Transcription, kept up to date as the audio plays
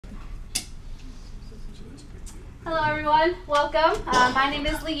Hello everyone, welcome. My name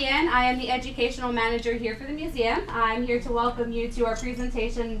is Leanne. I am the educational manager here for the museum. I'm here to welcome you to our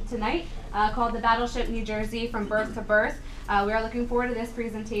presentation tonight called the Battleship, New Jersey from Birth to Birth. We are looking forward to this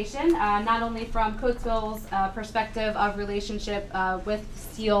presentation, not only from Coatesville's perspective of relationship with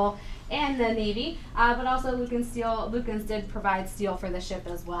steel and the Navy, but also Lukens did provide steel for the ship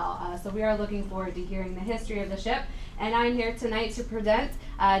as well. So we are looking forward to hearing the history of the ship. And I'm here tonight to present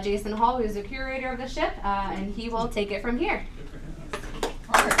Jason Hall, who is the curator of the ship, and he will take it from here.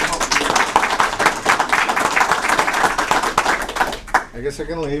 I guess I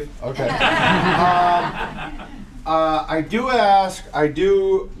can leave. Okay. I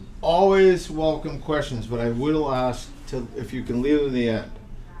do always welcome questions, but I will ask if you can leave them in the end.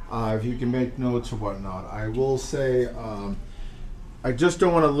 If you can make notes or whatnot. I will say, I just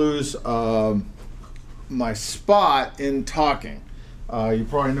don't want to lose my spot in talking. You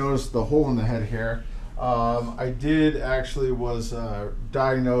probably noticed the hole in the head here. I was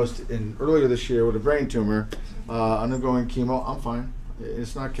diagnosed earlier this year with a brain tumor, undergoing chemo. I'm fine.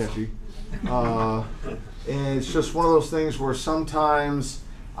 It's not catchy. And it's just one of those things where sometimes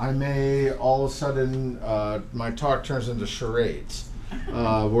I may all of a sudden my talk turns into charades,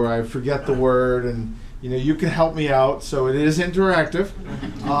 where I forget the word, and you can help me out. So it is interactive.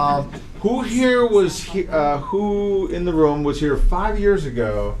 Who in the room was here 5 years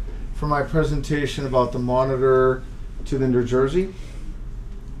ago for my presentation about the monitor to the New Jersey?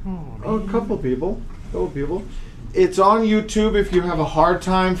 Oh, a couple people. It's on YouTube if you have a hard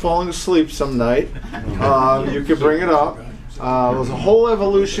time falling asleep some night. You could bring it up. It was a whole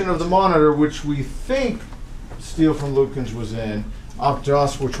evolution of the monitor, which we think steel from Lukens was in, up to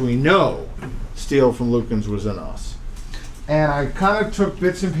us, which we know steel from Lukens was in us. And I kind of took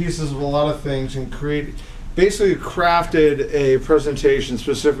bits and pieces of a lot of things and basically crafted a presentation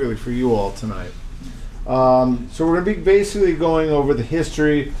specifically for you all tonight. So we're going to be basically going over the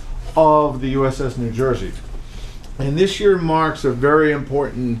history of the USS New Jersey. And this year marks a very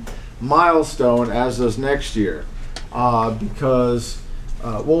important milestone, as does next year, because,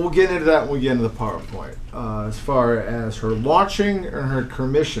 we'll get into that when we get into the PowerPoint, as far as her launching and her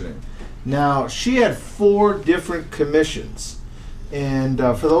commissioning. Now, she had 4 different commissions, and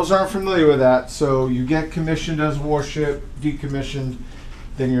for those who aren't familiar with that, so you get commissioned as a warship, decommissioned,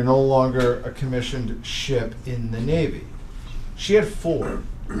 then you're no longer a commissioned ship in the Navy. She had 4.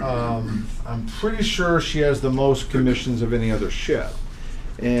 I'm pretty sure she has the most commissions of any other ship.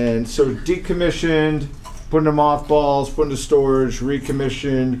 And so decommissioned, put into mothballs, put into storage,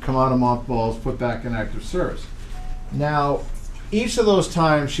 recommissioned, come out of mothballs, put back in active service. Now, each of those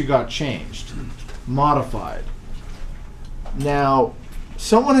times she got changed, modified. Now,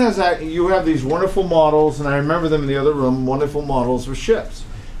 someone has that, you have these wonderful models, and I remember them in the other room, wonderful models of ships.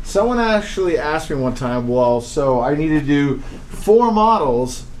 Someone actually asked me one time, well, so I need to do 4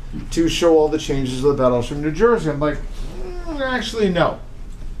 models to show all the changes of the Battleship New Jersey. I'm like, actually, no.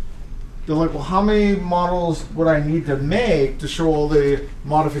 They're like, well, how many models would I need to make to show all the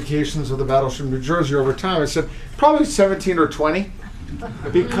modifications of the Battleship New Jersey over time? I said, probably 17 or 20.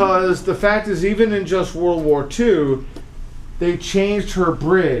 Because the fact is, even in just World War II, they changed her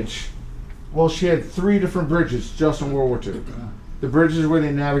bridge. Well, she had 3 different bridges just in World War II. The bridges where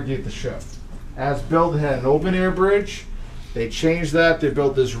they navigate the ship. As built, it had an open air bridge. They changed that. They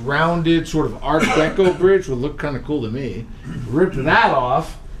built this rounded sort of Art Deco bridge, would look kind of cool to me. Ripped that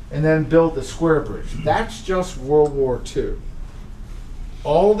off, and then built a square bridge. That's just World War II.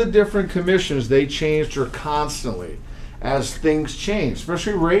 All the different commissions, they changed her constantly as things changed,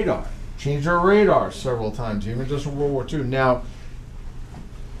 especially radar. Changed her radar several times, even just in World War II. Now,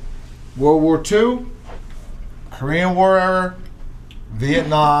 World War II, Korean War era,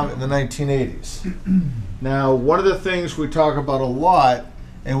 Vietnam in the 1980s. Now, one of the things we talk about a lot,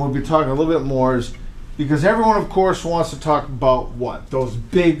 and we'll be talking a little bit more, is because everyone, of course, wants to talk about what? Those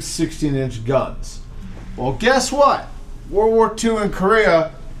big 16-inch guns. Well, guess what? World War II in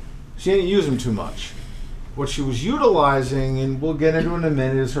Korea, she didn't use them too much. What she was utilizing, and we'll get into in a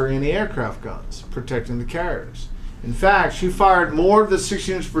minute, is her anti-aircraft guns, protecting the carriers. In fact, she fired more of the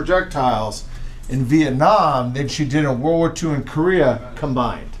 16-inch projectiles in Vietnam than she did in World War II and Korea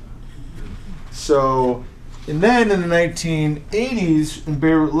combined. So, and then in the 1980s in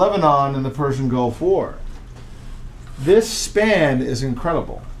Beirut, Lebanon, and the Persian Gulf War. This span is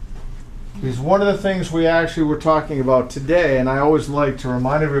incredible. Because one of the things we actually were talking about today, and I always like to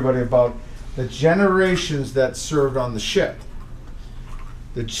remind everybody about the generations that served on the ship.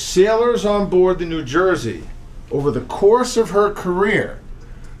 The sailors on board the New Jersey, over the course of her career,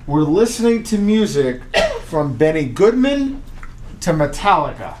 were listening to music from Benny Goodman to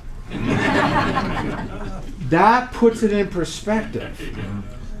Metallica. that puts it in perspective.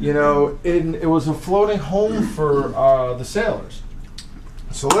 You know, it was a floating home for the sailors.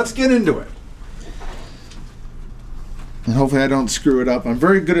 So let's get into it. And hopefully I don't screw it up. I'm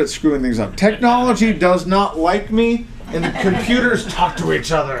very good at screwing things up. Technology does not like me, and the computers talk to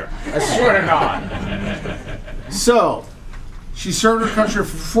each other. I swear to God. So, she served her country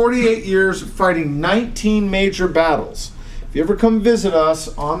for 48 years, fighting 19 major battles. If you ever come visit us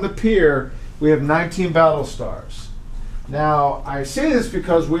on the pier, we have 19 battle stars. Now, I say this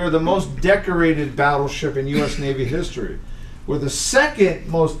because we are the most decorated battleship in U.S. Navy history. We're the second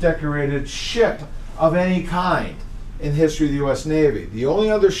most decorated ship of any kind in history of the U.S. Navy. The only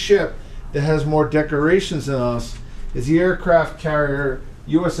other ship that has more decorations than us is the aircraft carrier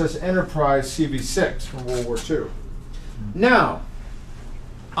USS Enterprise CV-6 from World War II. Now,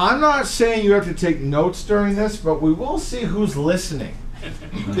 I'm not saying you have to take notes during this, but we will see who's listening.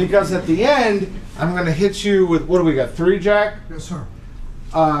 Because at the end, I'm going to hit you with, what do we got, 3, Jack? Yes, sir.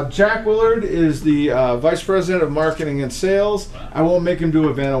 Jack Willard is the Vice President of Marketing and Sales. I won't make him do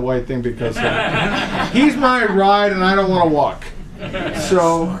a Vanna White thing because he's my ride and I don't want to walk.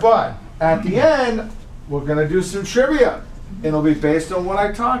 So, but at the end, we're going to do some trivia. And it'll be based on what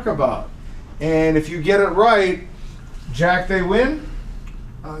I talk about. And if you get it right, Jack, they win?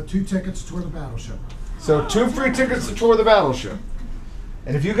 2 tickets to tour the Battleship. So 2 free tickets to tour the Battleship.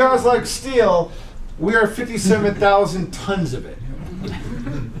 And if you guys like steel, we are 57,000 tons of it.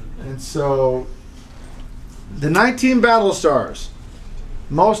 And so, the 19 battle stars,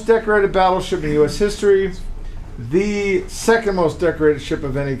 most decorated battleship in U.S. history, the second most decorated ship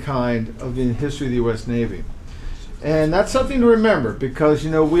of any kind of the history of the U.S. Navy. And that's something to remember because, you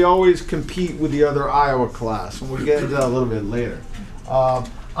know, we always compete with the other Iowa class, and we'll get into that a little bit later. I'm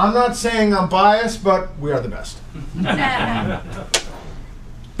not saying I'm biased, but we are the best.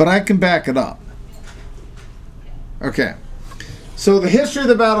 But I can back it up. Okay. So the history of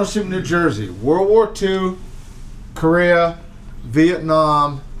the battleship New Jersey, World War II, Korea,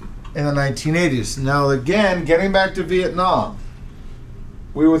 Vietnam, in the 1980s. Now again, getting back to Vietnam,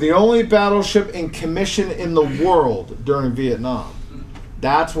 we were the only battleship in commission in the world during Vietnam.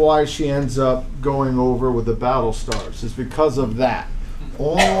 That's why she ends up going over with the battle stars, is because of that.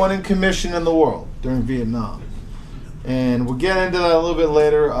 Only one in commission in the world during Vietnam. And we'll get into that a little bit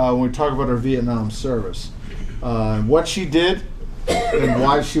later when we talk about her Vietnam service. What she did and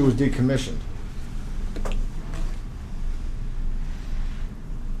why she was decommissioned.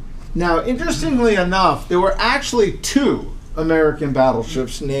 Now, interestingly enough, there were actually 2 American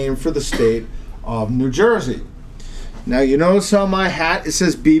battleships named for the state of New Jersey. Now, you notice on my hat it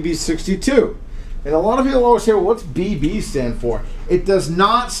says BB-62. And a lot of people always say, well, what's BB stand for? It does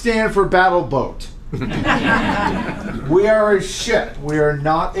not stand for battle boat. We are a ship. We are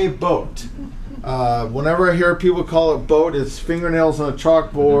not a boat. Whenever I hear people call it boat, it's fingernails on a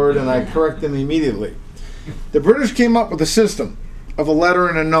chalkboard, and I correct them immediately. The British came up with a system of a letter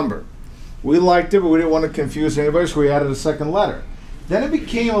and a number. We liked it, but we didn't want to confuse anybody, so we added a second letter. Then it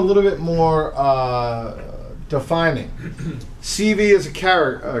became a little bit more defining. CV is a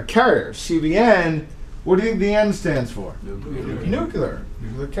carrier. CVN, what do you think the N stands for? Nuclear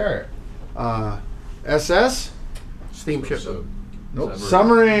carrier. SS? Steamship. Nope.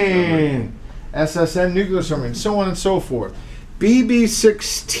 Submarine. SSN, nuclear submarine, so on and so forth.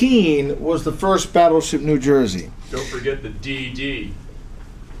 BB-16 was the first battleship New Jersey. Don't forget the DD.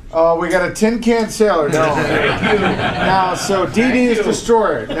 Oh, we got a tin can sailor. No. Now, so DD is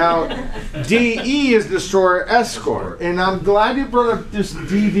destroyer. Now, DE is destroyer escort. And I'm glad you brought up this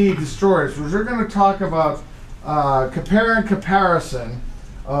DD destroyers, because we're going to talk about compare and comparison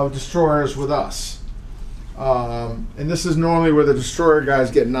of destroyers with us. And this is normally where the destroyer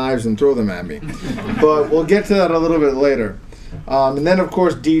guys get knives and throw them at me. But we'll get to that a little bit later. And then, of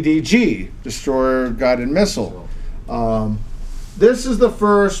course, DDG, Destroyer Guided Missile. This is the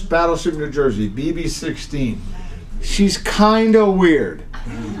first battleship New Jersey, BB-16. She's kind of weird,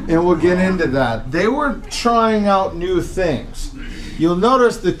 and we'll get into that. They were trying out new things. You'll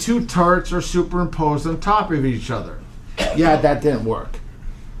notice the 2 turrets are superimposed on top of each other. Yeah, that didn't work.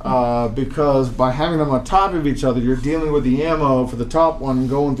 Because by having them on top of each other, you're dealing with the ammo for the top one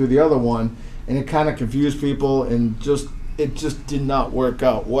going through the other one, and it kind of confused people, and it just did not work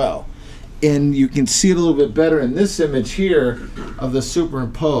out well. And you can see it a little bit better in this image here of the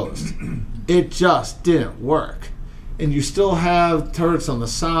superimposed. It just didn't work. And you still have turrets on the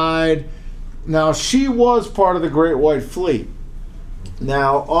side. Now, she was part of the Great White Fleet.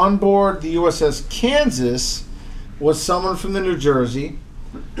 Now, on board the USS Kansas was someone from the New Jersey,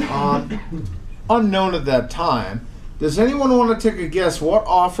 unknown at that time, Does anyone want to take a guess what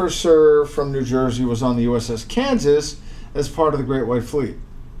officer from New Jersey was on the USS Kansas as part of the Great White Fleet?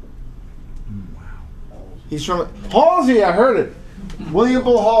 He's from Halsey, I heard it. William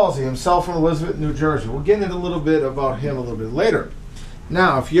Bull Halsey, himself from Elizabeth, New Jersey. We'll get into a little bit about him a little bit later.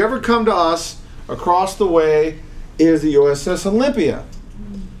 Now, if you ever come to us, across the way is the USS Olympia.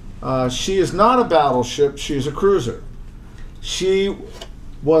 She is not a battleship, she's a cruiser. She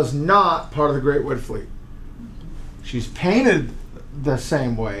was not part of the Great White Fleet. She's painted the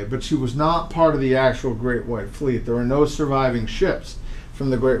same way, but she was not part of the actual Great White Fleet. There are no surviving ships from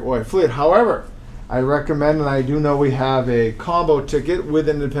the Great White Fleet. However, I recommend, and I do know we have a combo ticket with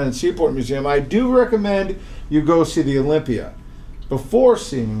Independence Seaport Museum, I do recommend you go see the Olympia before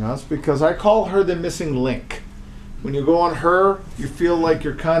seeing us, because I call her the missing link. When you go on her, you feel like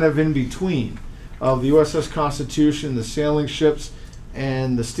you're kind of in between of the USS Constitution, the sailing ships,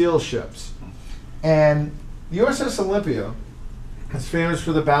 and the steel ships. And the USS Olympia is famous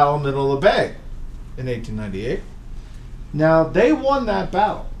for the Battle of Manila Bay in 1898. Now, they won that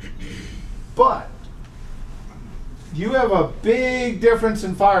battle, but you have a big difference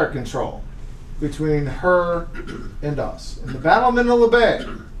in fire control between her and us. In the Battle of Manila Bay,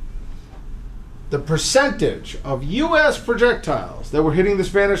 the percentage of U.S. projectiles that were hitting the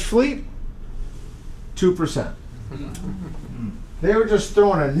Spanish fleet, 2%. They were just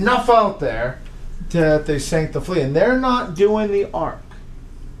throwing enough out there that they sank the fleet. And they're not doing the arc.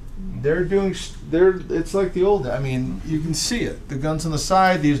 It's like the old, I mean, you can see it. The guns on the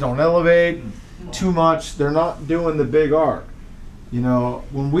side, these don't elevate too much. They're not doing the big arc. You know,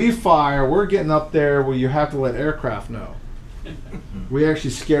 when we fire, we're getting up there where you have to let aircraft know. We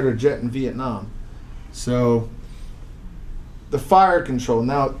actually scared a jet in Vietnam. So, the fire control.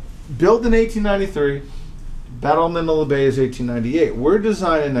 Now, built in 1893, Battle of Manila Bay is 1898. We're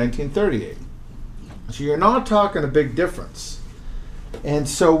designed in 1938. So you're not talking a big difference. And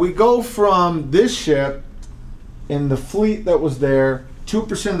so we go from this ship in the fleet that was there,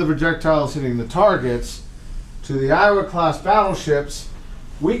 2% of the projectiles hitting the targets, to the Iowa-class battleships.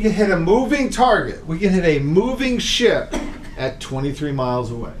 We can hit a moving target. We can hit a moving ship at 23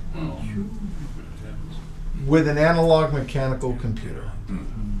 miles away with an analog mechanical computer.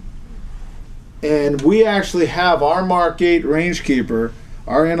 And we actually have our Mark 8 Rangekeeper,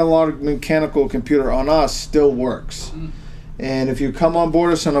 our analog mechanical computer on us still works. And if you come on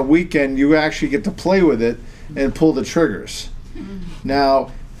board us on a weekend, you actually get to play with it and pull the triggers.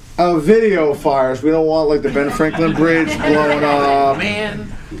 Now, video fires, we don't want like the Ben Franklin Bridge blowing up.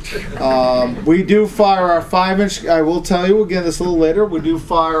 Man. We do fire our 5-inch, I will tell you again this a little later, we do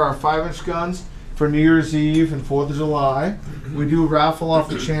fire our 5-inch guns for New Year's Eve and 4th of July. We do raffle off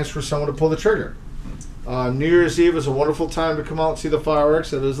the chance for someone to pull the trigger. New Year's Eve is a wonderful time to come out and see the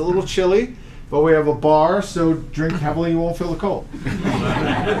fireworks. It is a little chilly, but we have a bar, so drink heavily, you won't feel the cold.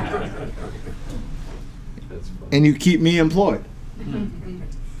 And you keep me employed.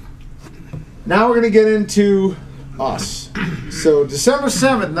 Now we're going to get into us. So December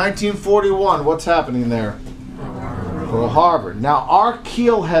 7th, 1941, what's happening there? Pearl Harbor. Now our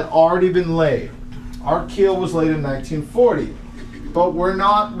keel had already been laid. Our keel was laid in 1940. But we're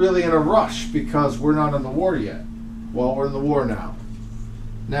not really in a rush because we're not in the war yet. Well, we're in the war now.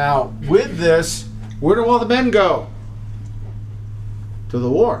 Now, with this, where do all the men go? To the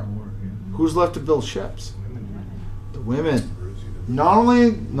war. Who's left to build ships? The women. Not only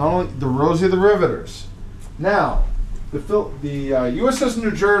the Rosie the Riveters. Now, the USS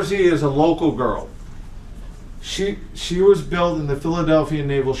New Jersey is a local girl. She was built in the Philadelphia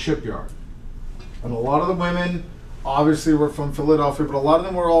Naval Shipyard. And a lot of the women obviously were from Philadelphia, but a lot of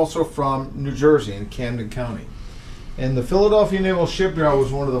them were also from New Jersey in Camden County. And the Philadelphia Naval Shipyard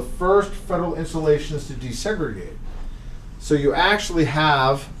was one of the first federal installations to desegregate. So you actually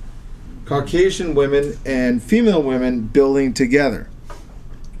have Caucasian women and female women building together.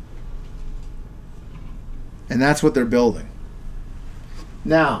 And that's what they're building.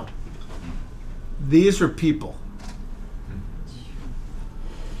 Now, these are people.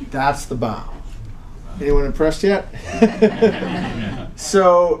 That's the bow. Anyone impressed yet?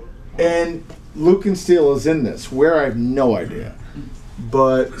 So, and Luke and Steele is in this, where I have no idea.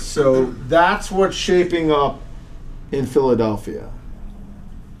 But, so that's what's shaping up in Philadelphia.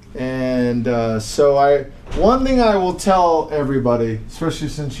 And one thing I will tell everybody, especially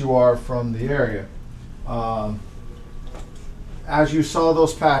since you are from the area, as you saw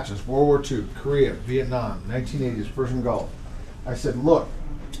those patches, World War II, Korea, Vietnam, 1980s, Persian Gulf, I said, look,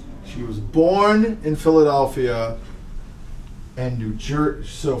 she was born in Philadelphia and New Jersey.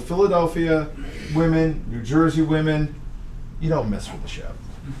 So Philadelphia women, New Jersey women, you don't mess with the ship.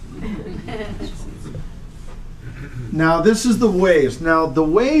 Now this is the ways. Now the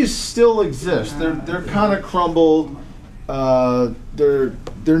ways still exist. They're kind of crumbled. They're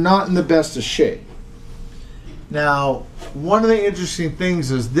not in the best of shape. Now, one of the interesting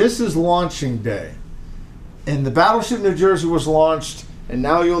things is this is launching day. And the Battleship New Jersey was launched, and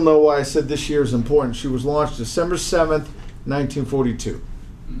now you'll know why I said this year is important. She was launched December 7th, 1942.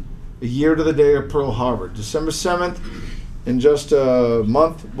 A year to the day of Pearl Harbor. December 7th, in just a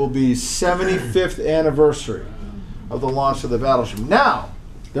month, will be 75th anniversary of the launch of the Battleship. Now,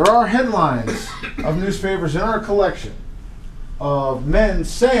 there are headlines of newspapers in our collection of men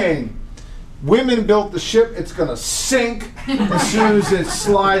saying, women built the ship, it's going to sink as soon as it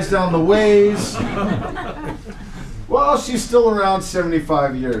slides down the ways. Well, she's still around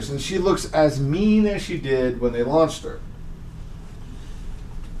 75 years, and she looks as mean as she did when they launched her.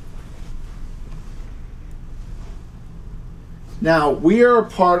 Now, we are a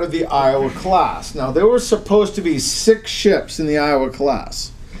part of the Iowa class. Now, there were supposed to be 6 ships in the Iowa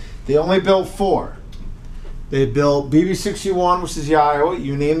class. They only built 4. They built BB-61, which is the Iowa.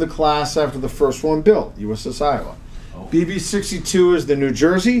 You name the class after the first one built, USS Iowa. BB-62 is the New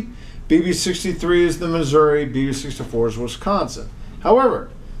Jersey. BB-63 is the Missouri. BB-64 is Wisconsin. However,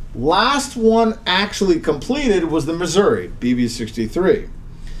 last one actually completed was the Missouri, BB-63.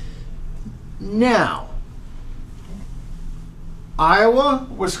 Now, Iowa,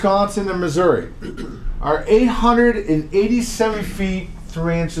 Wisconsin, and Missouri are 887 feet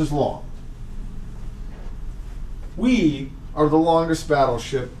 3 inches long. We are the longest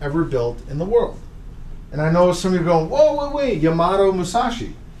battleship ever built in the world. And I know some of you are going, whoa, wait, Yamato,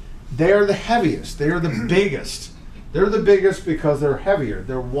 Musashi. They are the heaviest. They are the biggest. They're the biggest because they're heavier.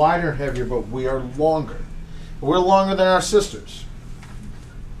 They're wider and heavier, but we are longer. We're longer than our sisters.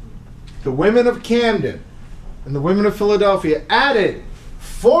 The women of Camden and the women of Philadelphia added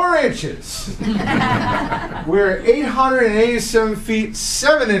 4 inches. We're 887 feet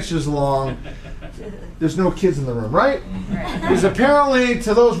 7 inches long. There's no kids in the room, right? Because apparently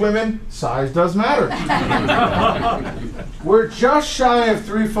to those women, size does matter. We're just shy of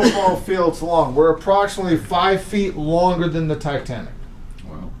 3 football fields long. We're approximately 5 feet longer than the Titanic.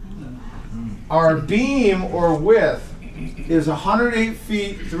 Wow. Our beam or width is 108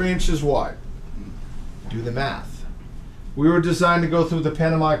 feet 3 inches wide. Do the math. We were designed to go through the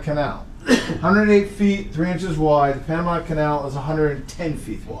Panama Canal. 108 feet 3 inches wide. The Panama Canal is 110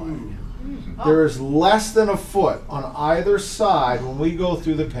 feet wide. There is less than a foot on either side when we go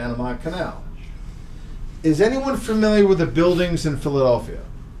through the Panama Canal. Is anyone familiar with the buildings in Philadelphia?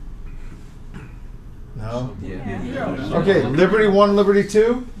 No? Yeah. Okay, Liberty 1, Liberty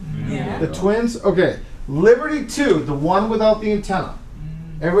 2? Yeah. The twins? Okay, Liberty 2, the one without the antenna.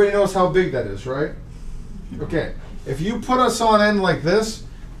 Everybody knows how big that is, right? Okay, if you put us on end like this,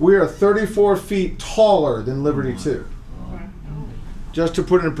 we are 34 feet taller than Liberty 2. Just to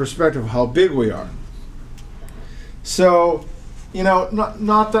put it in perspective of how big we are. So, you know,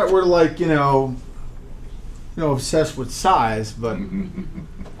 not that we're like, you know, obsessed with size, but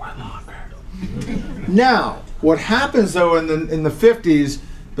we're longer. Now, what happens though in the 50s,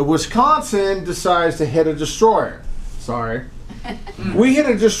 the Wisconsin decides to hit a destroyer. Sorry. We hit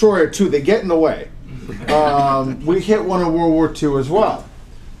a destroyer too. They get in the way. We hit one in World War II as well.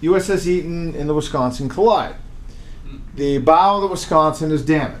 USS Eaton and the Wisconsin collide. The bow of the Wisconsin is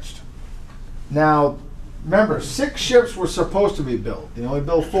damaged. Now, remember, 6 ships were supposed to be built. They only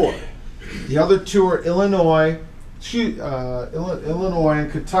built 4. The other 2 are Illinois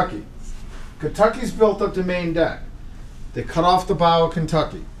and Kentucky. Kentucky's built up to main deck. They cut off the bow of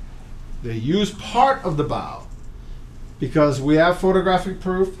Kentucky. They used part of the bow because we have photographic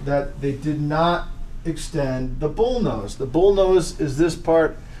proof that they did not extend the bullnose. The bullnose is this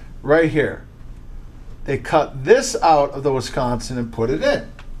part right here. They cut this out of the Wisconsin and put it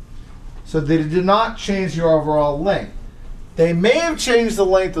in. So they did not change the overall length. They may have changed the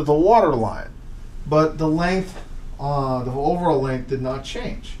length of the water line, but the length, the overall length did not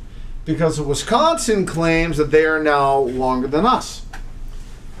change. Because the Wisconsin claims that they are now longer than us.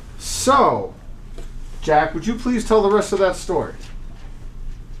 So, Jack, would you please tell the rest of that story?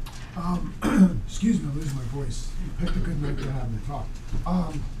 Excuse me, I'm losing my voice. You picked a good night to have me talk.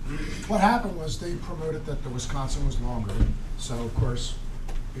 What happened was they promoted that the Wisconsin was longer. So, of course,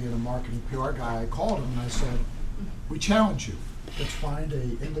 being a marketing PR guy, I called him and I said, we challenge you. Let's find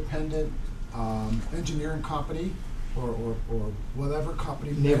an independent engineering company or whatever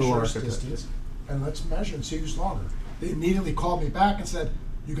company measures distance, and let's measure and see who's longer. They immediately called me back and said,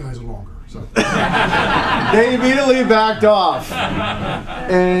 you guys are longer. So they immediately backed off.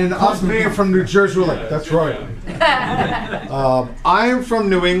 And us being from New Jersey, we're like, that's right. I am from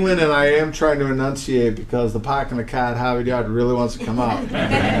New England, and I am trying to enunciate because the Pack and the Cat Habitat really wants to come out.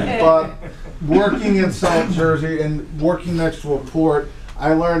 But working in South Jersey and working next to a port,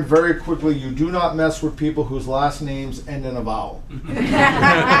 I learned very quickly you do not mess with people whose last names end in a vowel.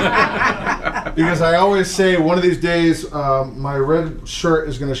 Because I always say one of these days my red shirt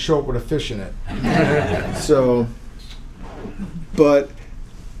is going to show up with a fish in it. So, but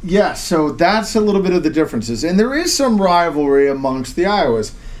yeah, so that's a little bit of the differences. And there is some rivalry amongst the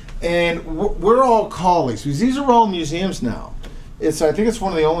Iowas. And we're all colleagues because these are all museums now. I think it's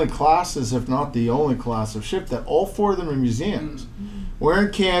one of the only classes, if not the only class of ship, that all four of them are museums. We're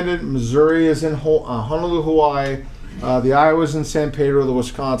in Canada, Missouri is in Honolulu, Hawaii, the Iowa's in San Pedro, the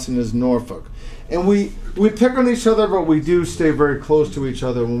Wisconsin is Norfolk. And we pick on each other, but we do stay very close to each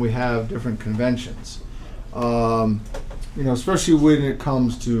other when we have different conventions. You know, especially when it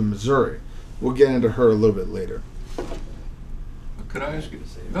comes to Missouri. We'll get into her a little bit later. Could I ask you,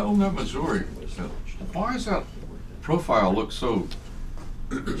 Belknap, Missouri, why does that profile look so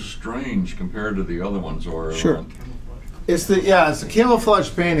strange compared to the other ones? Or sure. It's the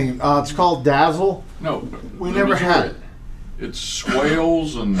camouflage painting. It's called Dazzle. No, we never had it. It's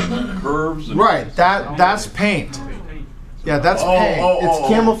swales and curves. And right. That's paint. Yeah, that's paint. It's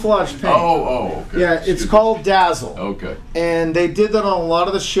camouflage paint. Okay. Yeah, it's called Dazzle. Okay. And they did that on a lot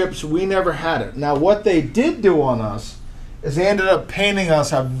of the ships. We never had it. Now, what they did do on us is they ended up painting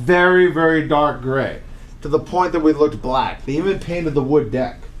us a very, very dark gray to the point that we looked black. They even painted the wood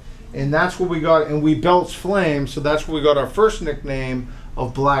deck. And that's what we got, and we belched flame, so that's where we got our first nickname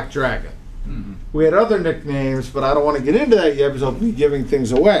of Black Dragon. Mm-hmm. We had other nicknames, but I don't want to get into that yet because I'll be giving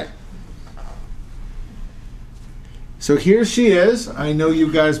things away. So here she is. I know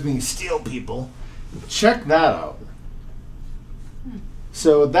you guys being steel people. Check that out.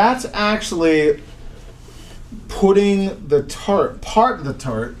 So that's actually putting the turret, part of the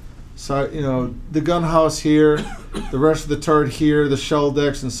turret. So, you know, the gun house here, the rest of the turret here, the shell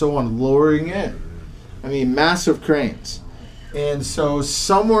decks and so on, lowering in. I mean, massive cranes. And so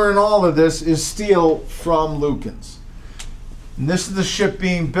somewhere in all of this is steel from Lukens. And this is the ship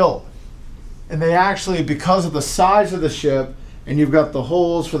being built. And they actually, because of the size of the ship, and you've got the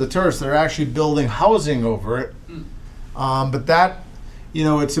holes for the turrets, they're actually building housing over it. But that, you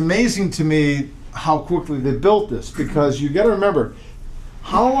know, it's amazing to me how quickly they built this, because you got to remember,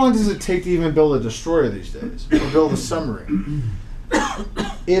 how long does it take to even build a destroyer these days, or build a submarine?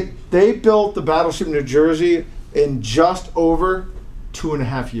 They built the Battleship New Jersey in just over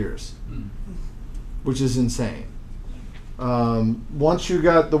 2.5 years, which is insane. Once you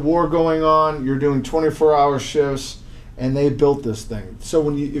got the war going on, you're doing 24-hour shifts, and they built this thing. So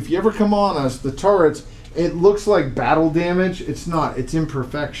if you ever come on us, the turrets, it looks like battle damage. It's not. It's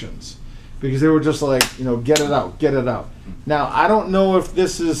imperfections. Because they were just like, you know, get it out, get it out. Now, I don't know if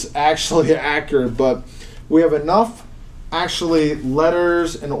this is actually accurate, but we have enough actually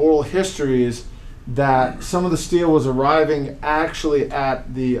letters and oral histories that some of the steel was arriving actually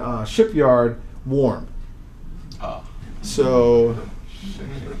at the shipyard warm. So,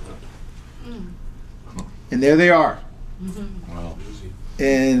 and there they are. Wow.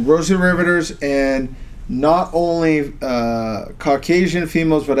 And Rosy Riveters, and not only Caucasian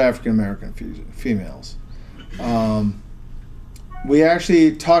females, but African American females. We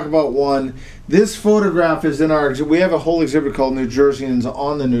actually talk about one. This photograph is in our, we have a whole exhibit called New Jerseyans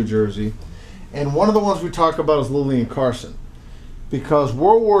on the New Jersey. And one of the ones we talk about is Lillian Carson. Because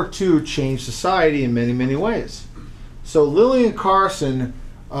World War II changed society in many, many ways. So Lillian Carson,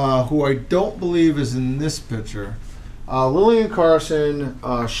 who I don't believe is in this picture, Lillian Carson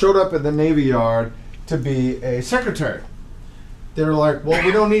showed up at the Navy Yard to be a secretary. They were like, well,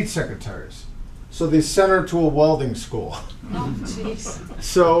 we don't need secretaries. So they sent her to a welding school. Oh, jeez.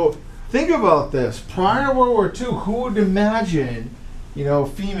 So think about this. Prior to World War II, who would imagine, you know,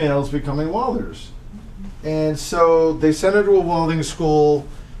 females becoming welders? And so they sent her to a welding school.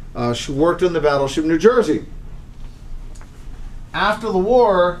 She worked on the Battleship New Jersey. After the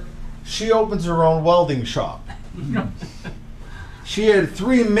war, she opens her own welding shop. She had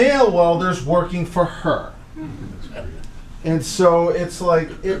 3 male welders working for her. And so it's like,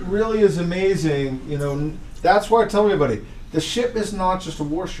 it really is amazing, you know. That's why I tell everybody, the ship is not just a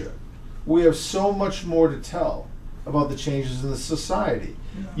warship. We have so much more to tell about the changes in the society.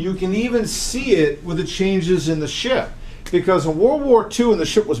 You can even see it with the changes in the ship. Because in World War II, when the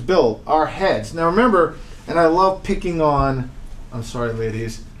ship was built, our heads, now remember, and I love picking on, I'm sorry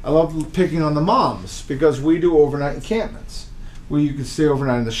ladies, I love picking on the moms, because we do overnight encampments where you can stay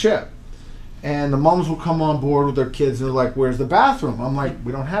overnight in the ship. And the moms will come on board with their kids and they're like, where's the bathroom? I'm like,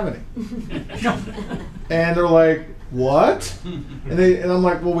 we don't have any. And they're like, what? And I'm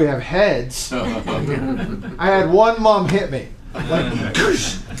like, well, we have heads. I had one mom hit me. Like,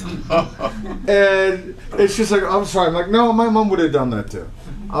 and it's just like, I'm sorry. I'm like, no, my mom would have done that too.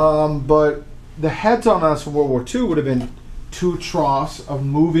 But the heads on us from World War II would have been 2 troughs of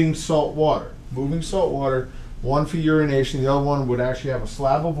moving salt water. Moving salt water, one for urination, the other one would actually have a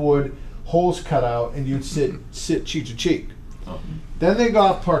slab of wood, holes cut out, and you'd sit cheek to cheek. Then they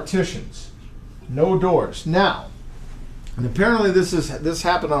got partitions, no doors. Now, and apparently this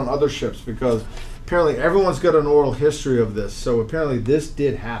happened on other ships because apparently everyone's got an oral history of this. So apparently this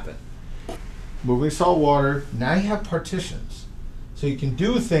did happen. Moving salt water. Now you have partitions, so you can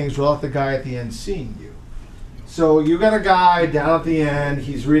do things without the guy at the end seeing you. So you got a guy down at the end.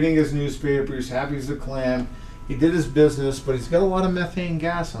 He's reading his newspaper. He's happy as a clam. He did his business, but he's got a lot of methane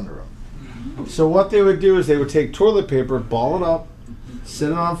gas under him. So what they would do is they would take toilet paper, ball it up,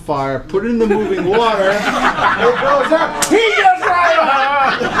 set it on fire, put it in the moving water, it goes up, he gets right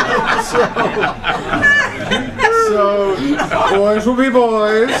on! so boys will be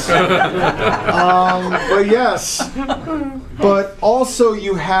boys. But yes. But also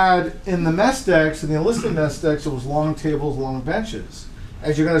you had, in the mess decks, in the enlisted mess decks, it was long tables, long benches.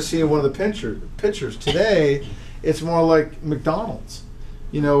 As you're going to see in one of the pictures. Today, it's more like McDonald's.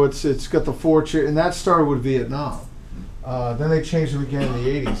 You know, it's got the 4 chairs, and that started with Vietnam. Then they changed them again in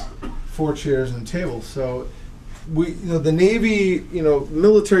the 80s, 4 chairs and tables. So the Navy,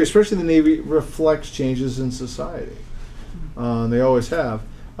 military, especially the Navy, reflects changes in society. They always have.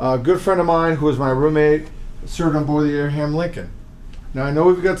 A good friend of mine, who was my roommate, served on board the Abraham Lincoln. Now I know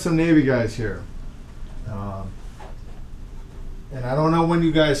we've got some Navy guys here, and I don't know when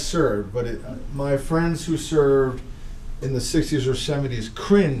you guys served, but my friends who served in the 60s or 70s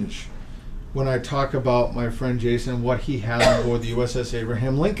cringe when I talk about my friend Jason and what he had on board the USS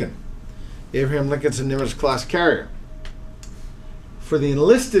Abraham Lincoln. Abraham Lincoln's a Nimitz class carrier. For the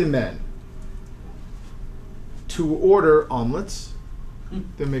enlisted men to order omelets,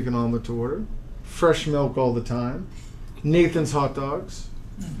 they make an omelet to order, fresh milk all the time, Nathan's hot dogs,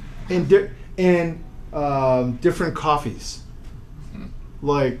 and different coffees,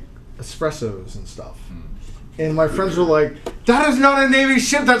 like espressos and stuff. And my friends were like, that is not a Navy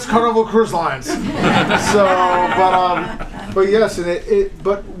ship, that's Carnival Cruise Lines. But yes,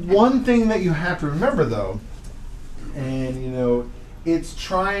 but one thing that you have to remember though, and it's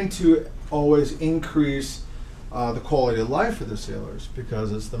trying to always increase the quality of life for the sailors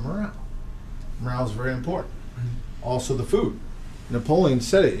because it's the morale. Morale is very important. Also the food. Napoleon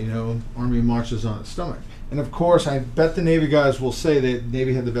said it, Army marches on its stomach. And of course, I bet the Navy guys will say that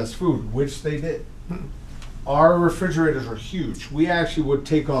Navy had the best food, which they did. Our refrigerators were huge. We actually would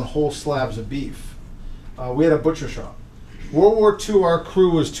take on whole slabs of beef. We had a butcher shop. World War II, our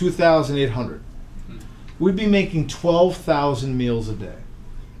crew was 2,800. We'd be making 12,000 meals a day.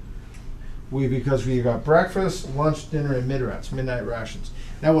 Because we got breakfast, lunch, dinner, and midnight rations.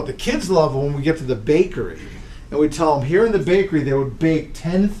 Now what the kids love when we get to the bakery, and we tell them here in the bakery they would bake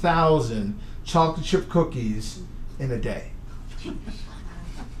 10,000 chocolate chip cookies in a day.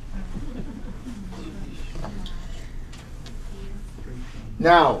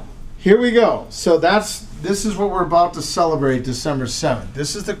 Now, here we go. So this is what we're about to celebrate December 7th.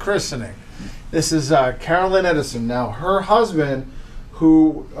 This is the christening. This is Carolyn Edison. Now, her husband,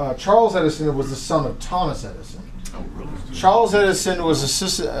 Charles Edison, was the son of Thomas Edison. Oh, really? Charles Edison was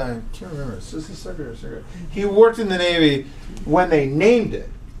assistant, I can't remember, assistant secretary. He worked in the Navy when they named it.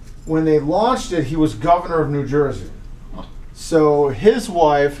 When they launched it, he was governor of New Jersey. So his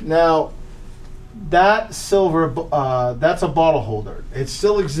wife, now, that silver, that's a bottle holder. It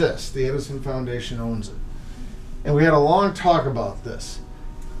still exists. The Edison Foundation owns it. And we had a long talk about this.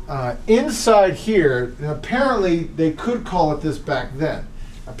 Inside here, and apparently they could call it this back then.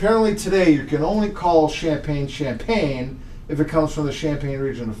 Apparently today you can only call champagne champagne if it comes from the Champagne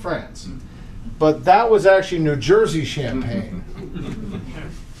region of France. But that was actually New Jersey champagne.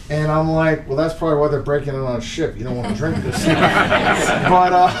 And I'm like, well, that's probably why they're breaking it on a ship. You don't want to drink this.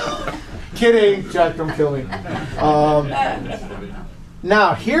 But kidding, Jack, don't kill me.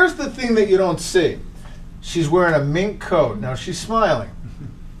 Now, here's the thing that you don't see. She's wearing a mink coat. Now, she's smiling.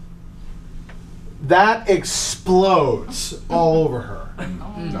 That explodes all over her.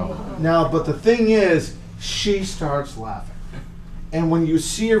 No. Now, but the thing is, she starts laughing. And when you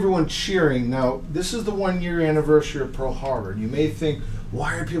see everyone cheering, now, this is the 1-year anniversary of Pearl Harbor. And you may think,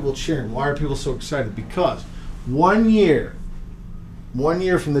 why are people cheering? Why are people so excited? Because 1 year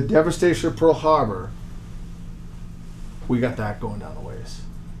from the devastation of Pearl Harbor, we got that going down the ways.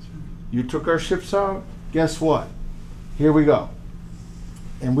 You took our ships out, guess what? Here we go.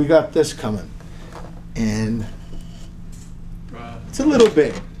 And we got this coming. And it's a little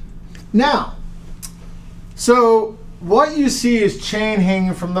big. Now, so what you see is chain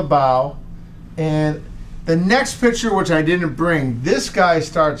hanging from the bow, and the next picture, which I didn't bring, this guy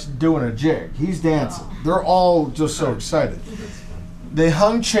starts doing a jig. He's dancing. They're all just so excited. They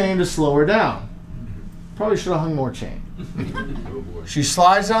hung chain to slow her down. Probably should have hung more chain. She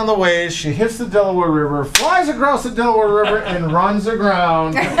slides down the waves, she hits the Delaware River, flies across the Delaware River, and runs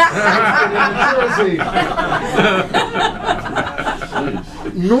aground in New Jersey.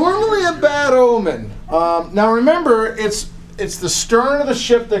 Normally a bad omen. Now remember, it's the stern of the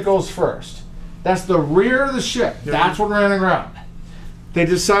ship that goes first. That's the rear of the ship. That's what ran aground. They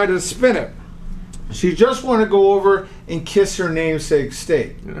decided to spin it. She just wanted to go over and kiss her namesake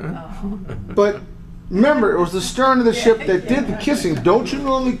state. But remember, it was the stern of the ship that did the kissing. Don't you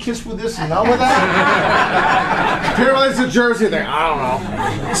normally kiss with this and not with that? Apparently it's a Jersey thing. I don't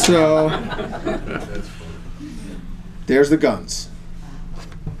know. So, there's the guns.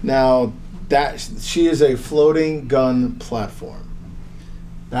 Now, she is a floating gun platform.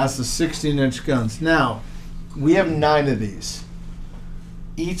 That's the 16-inch guns. Now, we have 9 of these.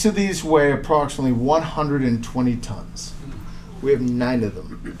 Each of these weigh approximately 120 tons. We have 9 of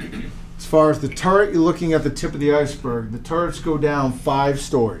them. As far as the turret, you're looking at the tip of the iceberg. The turrets go down 5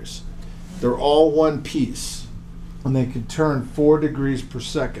 stories. They're all one piece, and they can turn 4 degrees per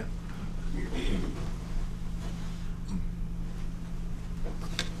second.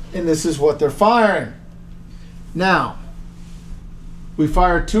 And this is what they're firing. Now, we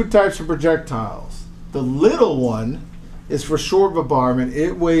fire 2 types of projectiles. The little one is for short bombardment.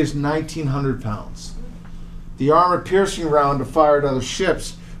 It weighs 1,900 pounds. The armor-piercing round to fire at other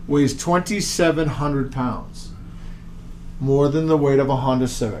ships weighs 2,700 pounds, more than the weight of a Honda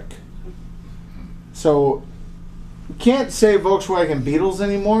Civic. So you can't say Volkswagen Beetles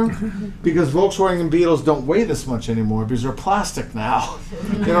anymore because Volkswagen Beetles don't weigh this much anymore because they're plastic now.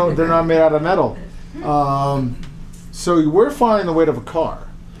 You know, they're not made out of metal. So we're firing the weight of a car,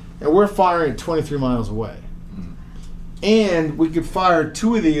 and we're firing 23 miles away. And we could fire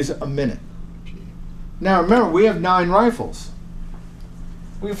 2 of these a minute. Now remember, we have 9 rifles.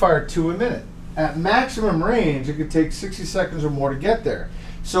 We fire 2 a minute. At maximum range, it could take 60 seconds or more to get there.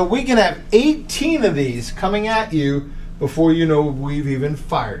 So we can have 18 of these coming at you before you know we've even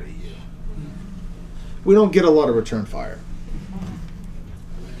fired at you. We don't get a lot of return fire.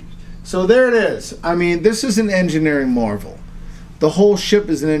 So there it is. I mean, this is an engineering marvel. The whole ship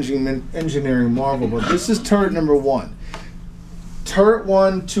is an engineering marvel, but this is turret number 1. Turret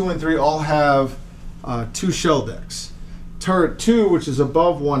 1, 2, and 3 all have 2 shell decks. Turret 2, which is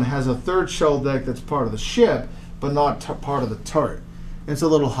above 1, has a 3rd shell deck that's part of the ship, but not part of the turret. It's a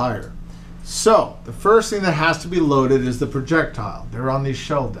little higher. So, the first thing that has to be loaded is the projectile. They're on these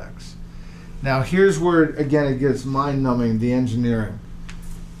shell decks. Now, here's where, again, it gets mind-numbing, the engineering.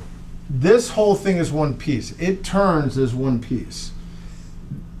 This whole thing is one piece. It turns as one piece.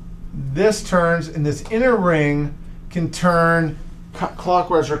 This turns, and this inner ring can turn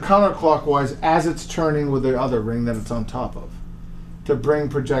clockwise or counterclockwise as it's turning with the other ring that it's on top of to bring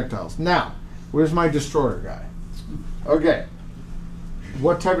projectiles. Now, where's my destroyer guy? Okay.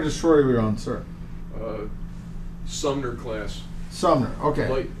 What type of destroyer are we on, sir? Sumner class. Sumner, okay.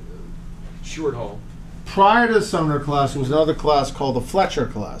 Light, short haul. Prior to the Sumner class was another class called the Fletcher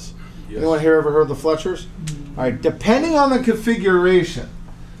class. Yes. Anyone here ever heard of the Fletchers? All right, depending on the configuration,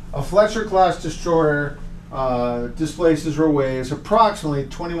 a Fletcher class destroyer displaces or weighs approximately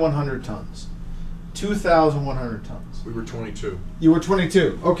 2,100 tons, 2,100 tons. We were 22. You were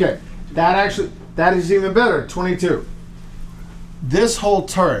 22. Okay, that is even better. 22. This whole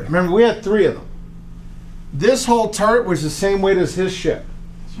turret. Remember, we had 3 of them. This whole turret was the same weight as his ship.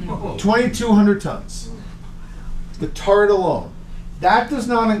 2,200 tons. The turret alone. That does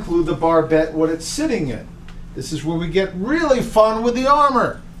not include the barbette, what it's sitting in. This is where we get really fun with the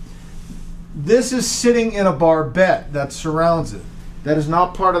armor. This is sitting in a barbette that surrounds it. That is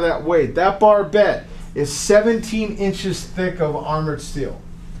not part of that weight. That barbette is 17 inches thick of armored steel.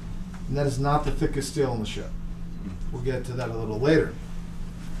 And that is not the thickest steel in the ship. We'll get to that a little later.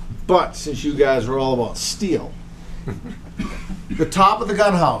 But since you guys are all about steel, the top of the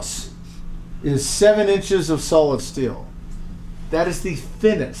gun house is 7 inches of solid steel. That is the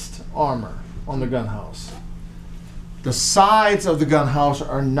thinnest armor on the gun house. The sides of the gun house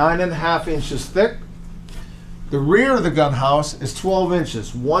are 9.5 inches thick. The rear of the gun house is 12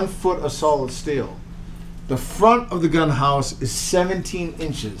 inches, 1 foot of solid steel. The front of the gun house is 17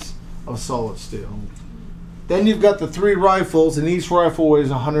 inches of solid steel. Then you've got the 3 rifles, and each rifle weighs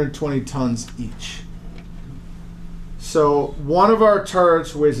 120 tons each. So one of our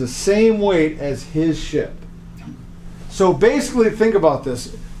turrets weighs the same weight as his ship. So basically, think about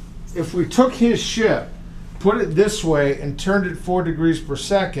this. If we took his ship, put it this way, and turned it 4 degrees per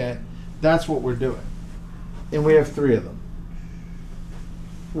second, that's what we're doing. And we have 3 of them.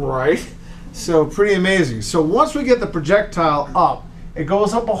 Right? So pretty amazing. So once we get the projectile up, it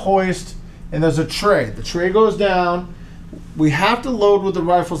goes up a hoist, and there's a tray. The tray goes down. We have to load with the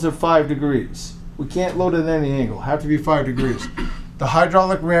rifles at 5 degrees. We can't load at any angle. Have to be 5 degrees. The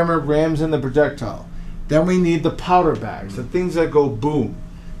hydraulic rammer rams in the projectile. Then we need the powder bags, the things that go boom.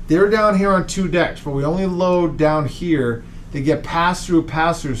 They're down here on 2 decks, but we only load down here. They get pass-through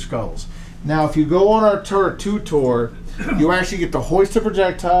skulls. Now, if you go on our turret 2 tour, you actually get to hoist the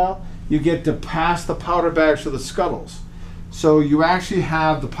projectile. You get to pass the powder bags for the scuttles. So you actually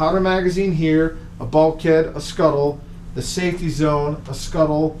have the powder magazine here, a bulkhead, a scuttle, the safety zone, a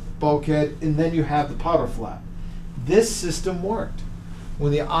scuttle, bulkhead, and then you have the powder flat. This system worked.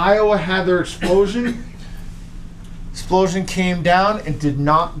 When the Iowa had their explosion came down and did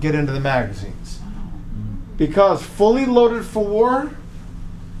not get into the magazines. Because fully loaded for war,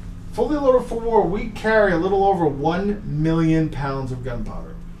 we carry a little over 1 million pounds of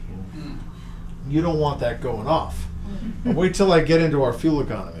gunpowder. You don't want that going off. But wait till I get into our fuel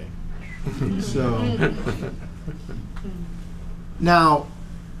economy. So now,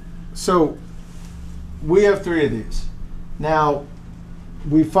 we have 3 of these. Now,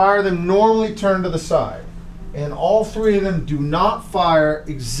 we fire them normally turned to the side. And all 3 of them do not fire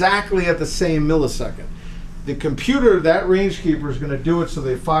exactly at the same millisecond. The computer, that rangekeeper, is going to do it so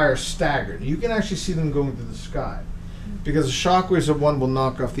they fire staggered. You can actually see them going through the sky because the shockwaves of one will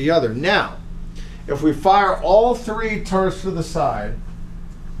knock off the other. Now, if we fire all 3 turrets to the side,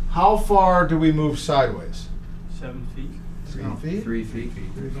 how far do we move sideways? 7 feet. 3 feet? 3 feet.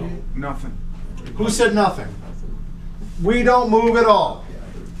 3 feet? Nothing. Who said nothing? We don't move at all.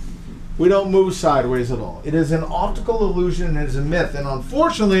 We don't move sideways at all. It is an optical illusion, it is a myth. And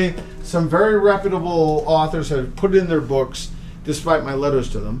unfortunately, some very reputable authors have put it in their books, despite my letters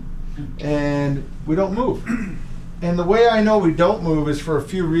to them, and we don't move. And the way I know we don't move is for a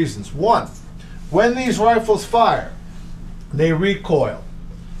few reasons. One, when these rifles fire, they recoil.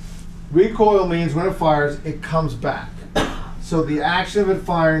 Recoil means when it fires, it comes back. So the action of it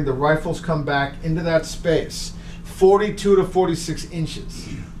firing, the rifles come back into that space, 42 to 46 inches.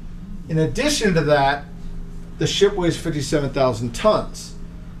 In addition to that, the ship weighs 57,000 tons.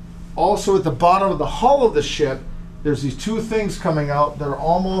 Also at the bottom of the hull of the ship, there's these 2 things coming out that are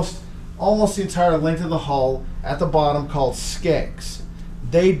almost the entire length of the hull at the bottom called skegs.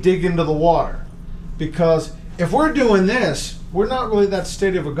 They dig into the water. Because if we're doing this, we're not really that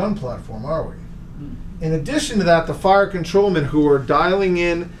state of a gun platform, are we? In addition to that, the fire controlmen who are dialing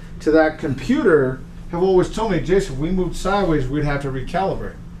in to that computer have always told me, Jason, if we moved sideways, we'd have to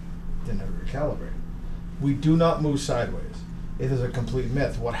recalibrate. Didn't have to recalibrate. We do not move sideways. It is a complete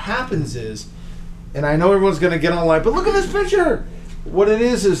myth. What happens is, and I know everyone's going to get online, but look at this picture. What it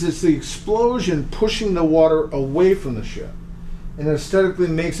is it's the explosion pushing the water away from the ship. And it aesthetically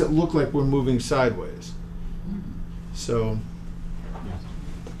makes it look like we're moving sideways. So,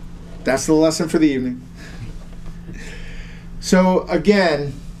 that's the lesson for the evening. So,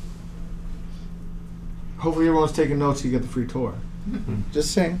 again, hopefully everyone's taking notes so you get the free tour.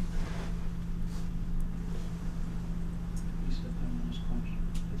 Just saying.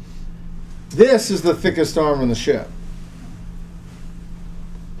 This is the thickest arm on the ship.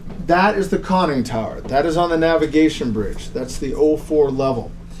 That is the conning tower. That is on the navigation bridge. That's the 04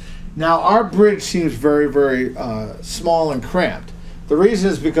 level. Now, our bridge seems very, very small and cramped. The reason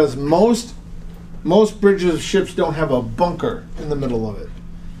is because most bridges of ships don't have a bunker in the middle of it.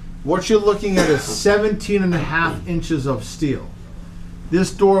 What you're looking at is 17.5 inches of steel.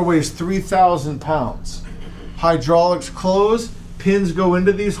 This door weighs 3,000 pounds. Hydraulics close, pins go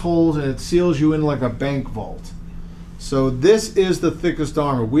into these holes, and it seals you in like a bank vault. So this is the thickest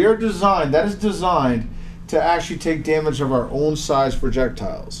armor. That is designed to actually take damage of our own size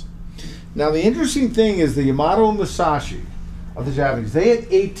projectiles. Now the interesting thing is the Yamato and Musashi of the Japanese, they had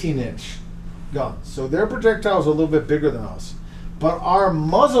 18-inch guns. So their projectiles are a little bit bigger than us. But our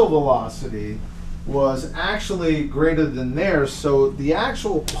muzzle velocity was actually greater than theirs, so the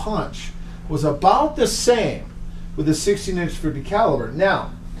actual punch was about the same with a 16-inch 50 caliber.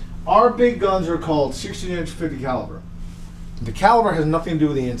 Now, our big guns are called 16-inch 50 caliber. The caliber has nothing to do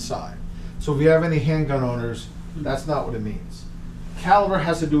with the inside. So if you have any handgun owners, that's not what it means. Caliber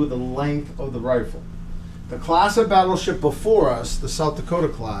has to do with the length of the rifle. The class of battleship before us, the South Dakota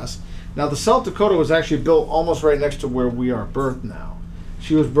class, now the South Dakota was actually built almost right next to where we are berthed now.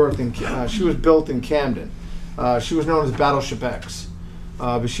 She was built in Camden. She was known as Battleship X,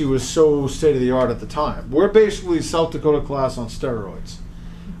 but she was so state-of-the-art at the time. We're basically South Dakota class on steroids.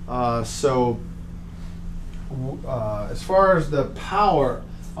 As far as the power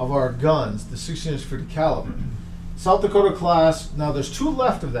of our guns, the 16-inch 50 caliber, South Dakota class, now there's 2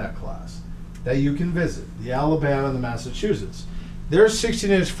 left of that class that you can visit, the Alabama and the Massachusetts. They're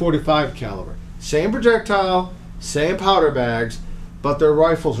 16-inch 45 caliber. Same projectile, same powder bags, but their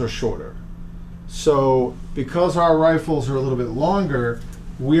rifles are shorter. So because our rifles are a little bit longer,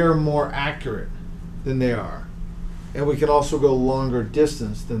 we are more accurate than they are. And we can also go longer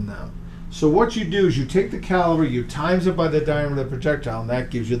distance than them. So what you do is you take the caliber, you times it by the diameter of the projectile, and that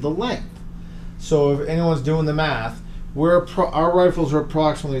gives you the length. So if anyone's doing the math, our rifles are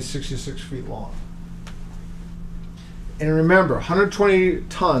approximately 66 feet long. And remember, 120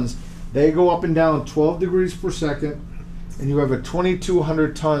 tons, they go up and down 12 degrees per second, and you have a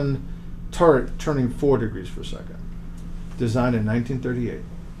 2,200 ton turret turning 4 degrees per second. Designed in 1938.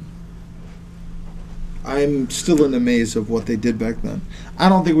 I'm still in amaze of what they did back then. I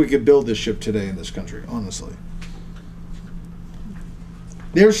don't think we could build this ship today in this country, honestly.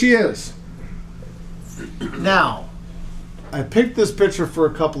 There she is. Now, I picked this picture for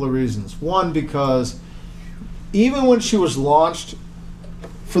a couple of reasons. One, because even when she was launched,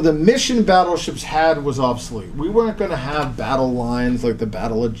 for the mission battleships had was obsolete. We weren't going to have battle lines like the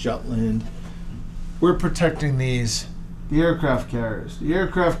Battle of Jutland. We're protecting the aircraft carriers. The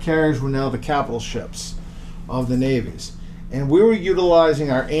aircraft carriers were now the capital ships of the navies. And we were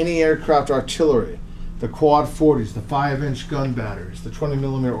utilizing our anti-aircraft artillery, the quad 40s, the 5-inch gun batteries, the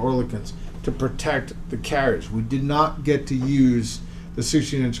 20mm Oerlikons, to protect the carriers. We did not get to use the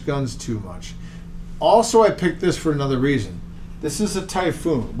 16-inch guns too much. Also, I picked this for another reason. This is a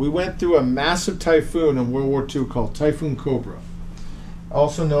Typhoon. We went through a massive Typhoon in World War II called Typhoon Cobra,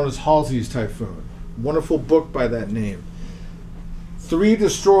 also known as Halsey's Typhoon. Wonderful book by that name. 3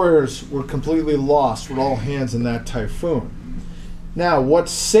 destroyers were completely lost with all hands in that Typhoon. Now, what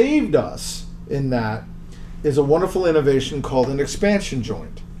saved us in that is a wonderful innovation called an expansion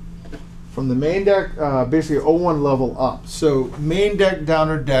joint. From the main deck, basically 01 level up. So main deck,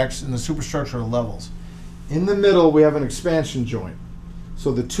 downer decks, and the superstructure levels. In the middle, we have an expansion joint.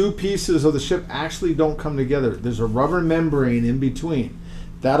 So the 2 pieces of the ship actually don't come together. There's a rubber membrane in between.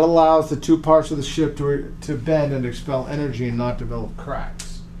 That allows the 2 parts of the ship to bend and expel energy and not develop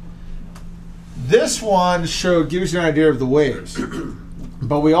cracks. This one gives you an idea of the waves.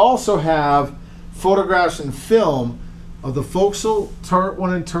 But we also have photographs and film of the forecastle, turret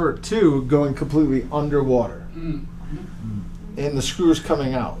 1 and turret 2 going completely underwater. And the screws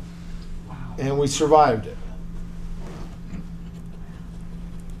coming out. Wow. And we survived it.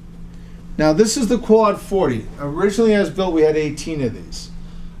 Now this is the quad 40. Originally as built we had 18 of these.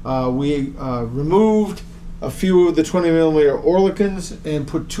 We removed a few of the 20mm Oerlikons and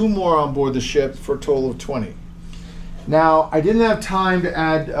put 2 more on board the ship for a total of 20. Now I didn't have time to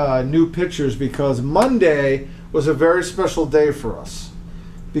add new pictures because Monday was a very special day for us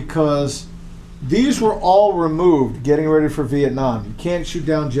because these were all removed getting ready for Vietnam. You can't shoot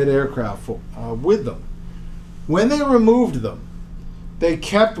down jet aircraft with them. When they removed them, they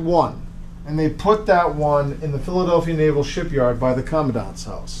kept one, and they put that one in the Philadelphia Naval Shipyard by the Commandant's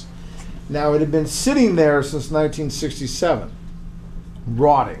house. Now, it had been sitting there since 1967,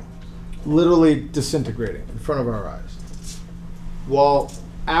 rotting, literally disintegrating in front of our eyes. Well,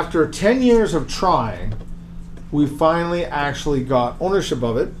 after 10 years of trying, we finally actually got ownership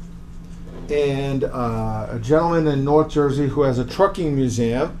of it, and a gentleman in North Jersey who has a trucking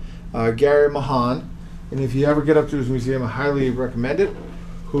museum, Gary Mahan, and if you ever get up to his museum, I highly recommend it,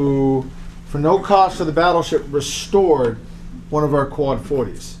 who, for no cost to the battleship, restored one of our quad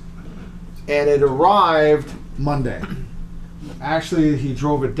 40s. And it arrived Monday. Actually, he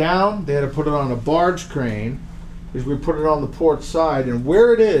drove it down. They had to put it on a barge crane, because we put it on the port side, and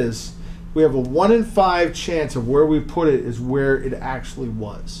where it is, we have a 1 in 5 chance of where we put it is where it actually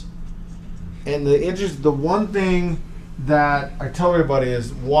was. And the one thing that I tell everybody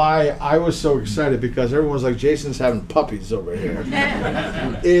is why I was so excited, because everyone's like, Jason's having puppies over here,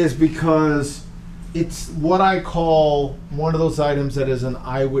 is because it's what I call one of those items that is an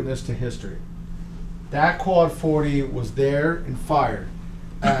eyewitness to history. That quad 40 was there and fired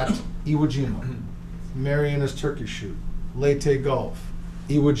at Iwo Jima, Marianas Turkey Shoot, Leyte Gulf,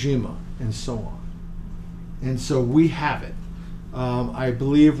 Iwo Jima, and so on. And so we have it. I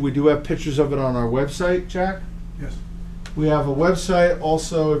believe we do have pictures of it on our website, Jack? Yes. We have a website.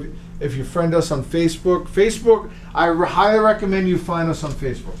 Also, if you friend us on Facebook, I highly recommend you find us on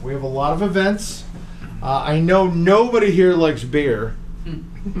Facebook. We have a lot of events. I know nobody here likes beer,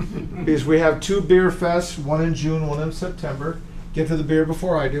 Because we have 2 beer fests, one in June, one in September. Get to the beer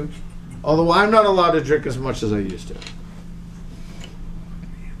before I do. Although I'm not allowed to drink as much as I used to.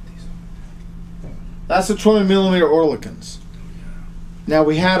 That's the 20 millimeter Oerlikons. Now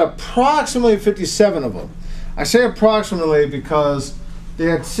we had approximately 57 of them. I say approximately because they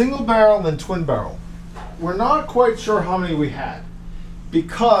had single barrel and twin barrel. We're not quite sure how many we had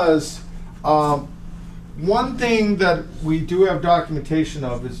because one thing that we do have documentation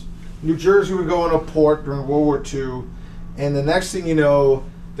of is New Jersey would go in a port during World War II, and the next thing you know,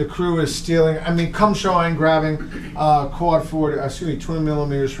 the crew is stealing, come showing, grabbing quad 20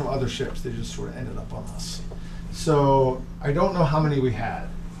 millimeters from other ships. They just sort of ended up on us. So I don't know how many we had,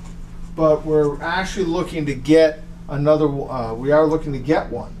 but we're actually looking to get another, we are looking to get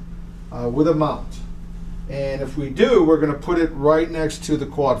one with a mount. And if we do, we're going to put it right next to the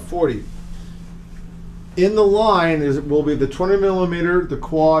quad 40. In the line will be the 20 millimeter, the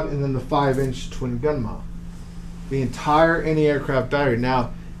quad, and then the 5-inch twin gun mount. The entire anti-aircraft battery.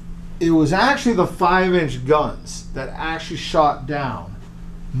 Now, it was actually the 5-inch guns that actually shot down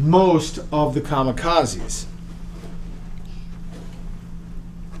most of the kamikazes.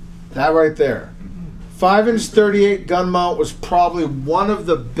 That right there. 5-inch 38 gun mount was probably one of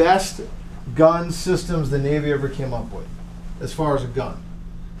the best gun systems the Navy ever came up with, as far as a gun.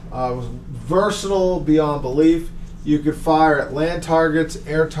 It was versatile beyond belief. You could fire at land targets,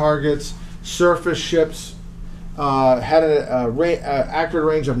 air targets, surface ships. Had an accurate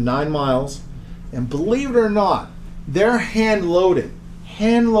range of 9 miles. And believe it or not, they're hand-loading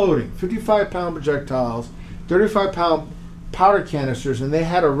 55-pound projectiles, 35-pound powder canisters, and they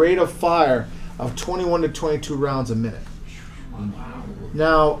had a rate of fire of 21 to 22 rounds a minute.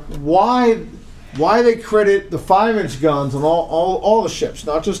 Now, why they credit the 5-inch guns on all the ships,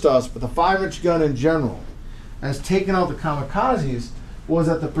 not just us, but the 5-inch gun in general, as taking out the kamikazes, was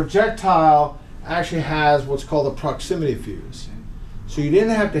that the projectile actually has what's called a proximity fuse. So you didn't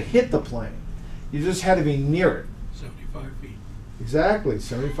have to hit the plane. You just had to be near it. 75 feet. Exactly,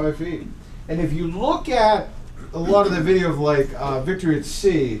 75 feet. And if you look at a lot of the video of like Victory at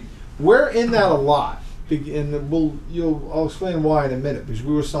Sea, we're in that a lot. And I'll explain why in a minute, because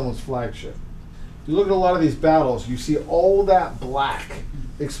we were someone's flagship. You look at a lot of these battles, you see all that black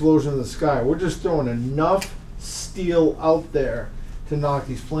explosion in the sky. We're just throwing enough steel out there to knock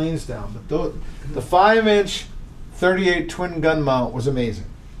these planes down. But the 5-inch 38 twin gun mount was amazing.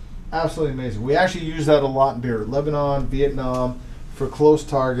 Absolutely amazing. We actually use that a lot in Lebanon, Vietnam, for close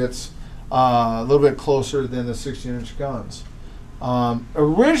targets, a little bit closer than the 16-inch guns.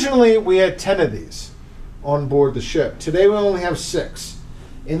 Originally, we had 10 of these on board the ship. Today, we only have 6.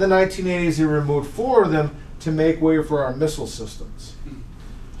 In the 1980s, they removed 4 of them to make way for our missile systems.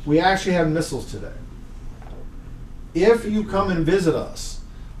 We actually have missiles today. If you come and visit us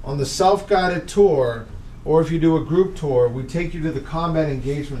on the self-guided tour, or if you do a group tour, we take you to the Combat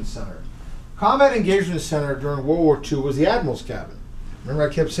Engagement Center. Combat Engagement Center during World War II was the Admiral's cabin. Remember,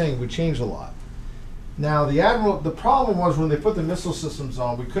 I kept saying we changed a lot. Now, the problem was when they put the missile systems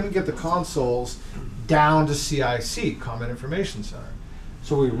on, we couldn't get the consoles down to CIC, Combat Information Center.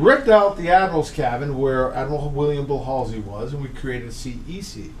 So we ripped out the Admiral's cabin where Admiral William Bill Halsey was, and we created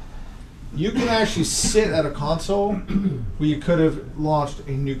CEC. You can actually sit at a console where you could have launched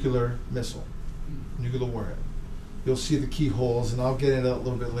a nuclear missile, nuclear warhead. You'll see the keyholes, and I'll get into that a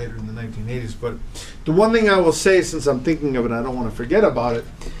little bit later in the 1980s. But the one thing I will say, since I'm thinking of it, I don't want to forget about it,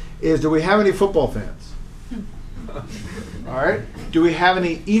 is do we have any football fans? All right. Do we have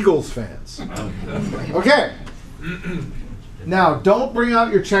any Eagles fans? Okay. Now, don't bring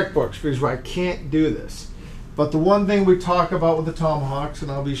out your checkbooks because I can't do this. But the one thing we talk about with the Tomahawks,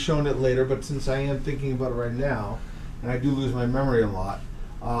 and I'll be showing it later, but since I am thinking about it right now, and I do lose my memory a lot,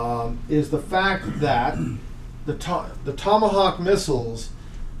 is the fact that the Tomahawk missiles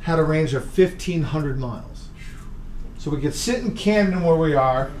had a range of 1,500 miles. So we could sit in Camden where we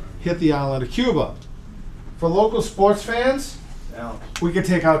are, hit the island of Cuba. For local sports fans, we could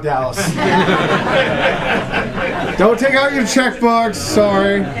take out Dallas. Don't take out your checkbooks,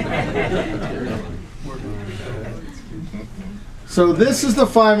 sorry. So this is the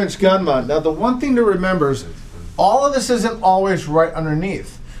 5-inch gun mount. Now the one thing to remember is all of this isn't always right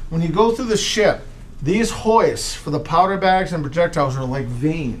underneath. When you go through the ship, these hoists for the powder bags and projectiles are like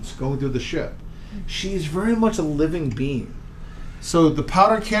veins going through the ship. She's very much a living being. So the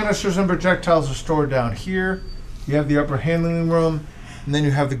powder canisters and projectiles are stored down here. You have the upper handling room, and then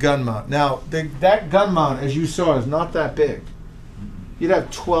you have the gun mount. Now, that gun mount, as you saw, is not that big. You'd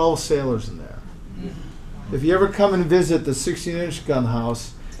have 12 sailors in there. If you ever come and visit the 16-inch gun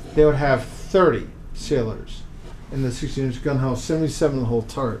house, they would have 30 sailors. in the 16-inch gun house, 77 in the whole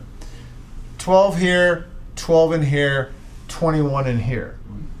turret. 12 here, 12 in here, 21 in here.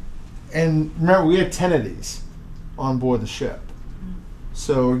 And remember, we had 10 of these on board the ship.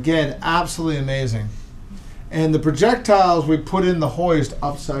 So again, absolutely amazing. And the projectiles we put in the hoist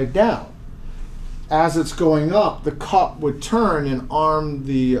upside down. As it's going up, the cup would turn and arm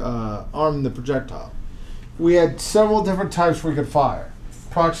the projectile. We had several different types we could fire.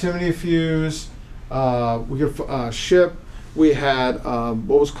 Proximity fuse, we could ship. We had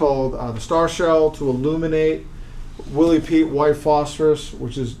what was called the star shell to illuminate. Willie Pete white phosphorus,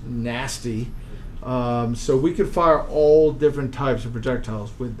 which is nasty. So we could fire all different types of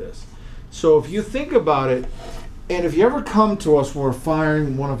projectiles with this. So if you think about it, and if you ever come to us when we're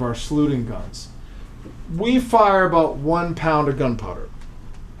firing one of our saluting guns, we fire about 1 pound of gunpowder.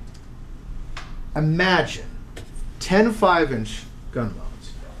 Imagine 10 5-inch gun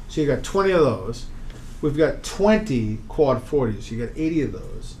mounts. So you got 20 of those. We've got 20 quad 40s. You got 80 of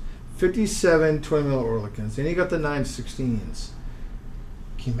those. 57 20mm Oerlikons. Then you got the 916s.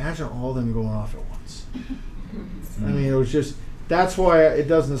 Can you imagine all of them going off at once? I mean, it was just, that's why it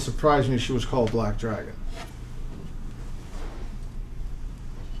doesn't surprise me she was called Black Dragon.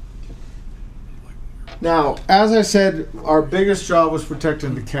 Now, as I said, our biggest job was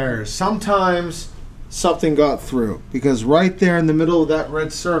protecting the carriers. Sometimes something got through, because right there in the middle of that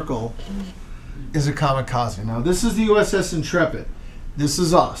red circle is a kamikaze. Now, this is the USS Intrepid. This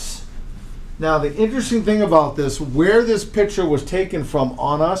is us. Now, the interesting thing about this, where this picture was taken from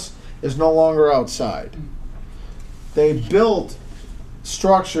on us is no longer outside. They built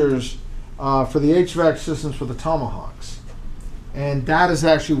structures for the HVAC systems for the Tomahawks. And that is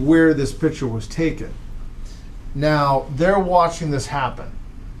actually where this picture was taken. Now, they're watching this happen.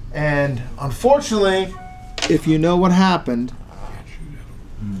 And unfortunately, if you know what happened,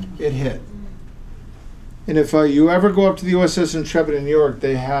 it hit. And if you ever go up to the USS Intrepid in New York,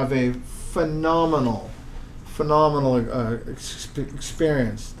 they have a phenomenal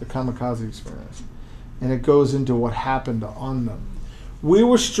experience, the kamikaze experience. And it goes into what happened on them. We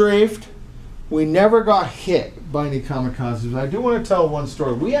were strafed. We never got hit by any kamikazes. I do want to tell one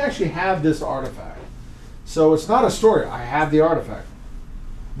story. We actually have this artifact. So it's not a story. I have the artifact.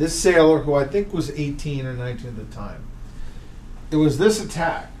 This sailor, who I think was 18 or 19 at the time, it was this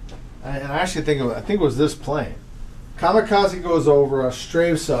attack. And I actually think it was this plane. Kamikaze goes over us,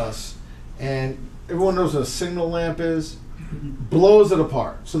 strafes us, and everyone knows what a signal lamp is, blows it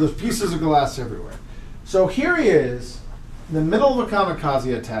apart. So there's pieces of glass everywhere. So here he is, in the middle of a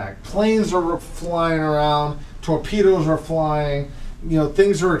kamikaze attack. Planes are flying around, torpedoes are flying,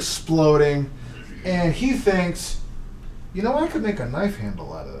 things are exploding, and he thinks, I could make a knife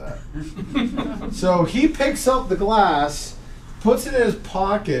handle out of that. So he picks up the glass, puts it in his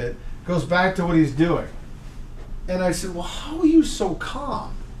pocket, goes back to what he's doing. And I said, well, how are you so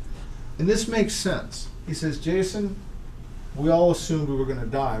calm? And this makes sense. He says, Jason, we all assumed we were going to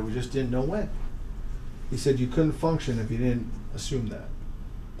die. We just didn't know when. He said, you couldn't function if you didn't assume that.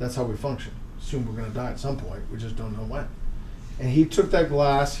 That's how we function. Assume we're going to die at some point. We just don't know when. And he took that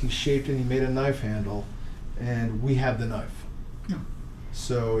glass, he shaped it, he made a knife handle, and we have the knife. Yeah.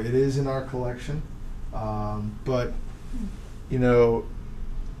 So it is in our collection. But,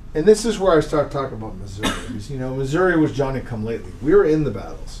 and this is where I start talking about Missouri. Because, Missouri was Johnny come lately. We were in the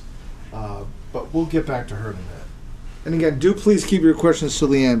battles. But we'll get back to her in a minute. And again, do please keep your questions to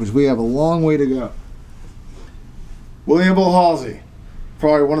the end, because we have a long way to go. William Bull Halsey,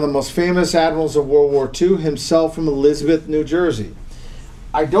 probably one of the most famous admirals of World War II, himself from Elizabeth, New Jersey.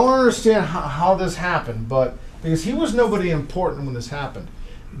 I don't understand how this happened, but because he was nobody important when this happened.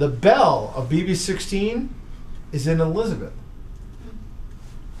 The bell of BB-16 is in Elizabeth.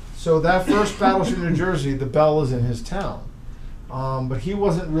 So that first battleship in New Jersey, the bell is in his town. But he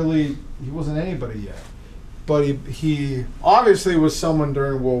wasn't anybody yet. But he obviously was someone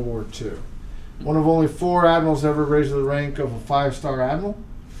during World War II. One of only 4 admirals ever raised to the rank of a 5-star admiral.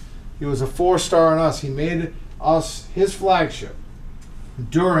 He was a 4-star on us. He made us his flagship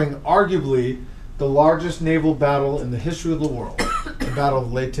during arguably the largest naval battle in the history of the world, the Battle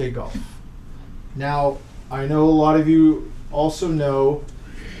of Leyte Gulf. Now, I know a lot of you also know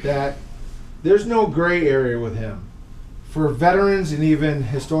that there's no gray area with him. For veterans and even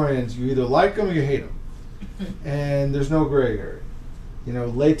historians, you either like him or you hate him. And there's no gray area.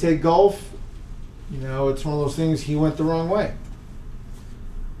 Leyte Gulf, it's one of those things, he went the wrong way.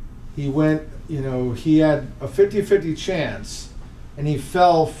 He went, he had a 50-50 chance, and he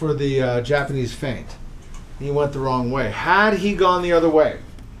fell for the Japanese feint. He went the wrong way. Had he gone the other way,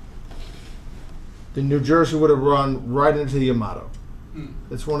 then New Jersey would have run right into the Yamato.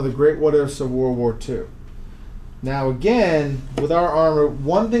 It's one of the great what-ifs of World War II. Now again, with our armor,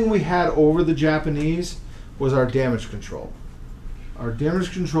 one thing we had over the Japanese was our damage control. Our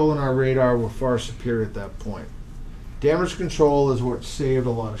damage control and our radar were far superior at that point. Damage control is what saved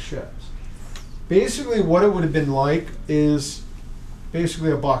a lot of ships. Basically what it would have been like is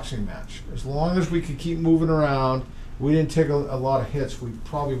basically a boxing match. As long as we could keep moving around, we didn't take a lot of hits, we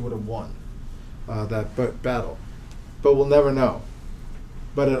probably would have won that battle. But we'll never know.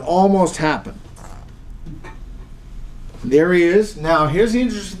 But it almost happened. There he is. Now, here's the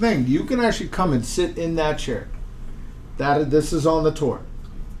interesting thing. You can actually come and sit in that chair. This is on the tour.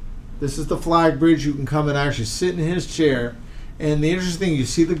 This is the flag bridge. You can come and actually sit in his chair. And the interesting thing, you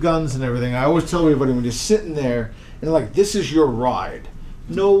see the guns and everything. I always tell everybody when you're sitting there, and like, this is your ride.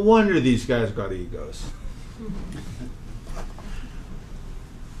 No wonder these guys got egos.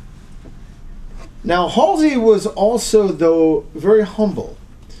 Now, Halsey was also, though, very humble.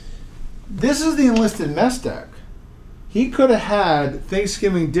 This is the enlisted mess deck. He could have had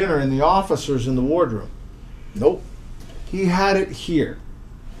Thanksgiving dinner in the officers in the wardroom. Nope. He had it here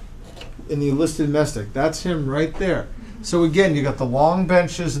in the enlisted mess deck. That's him right there. So again, you got the long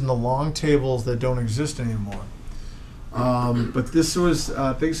benches and the long tables that don't exist anymore. But this was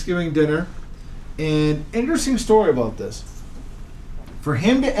Thanksgiving dinner. And interesting story about this. For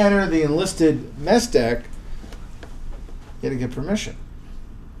him to enter the enlisted mess deck, he had to get permission.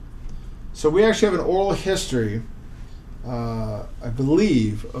 So we actually have an oral history, I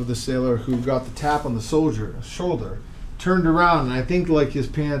believe, of the sailor who got the tap on the shoulder, turned around, and I think like his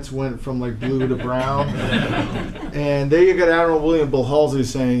pants went from like blue to brown. And there you got Admiral William Bill Halsey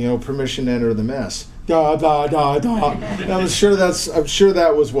saying, you know, permission to enter the mess. Da da da da. And I'm sure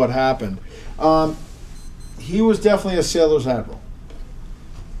that was what happened. He was definitely a sailor's admiral.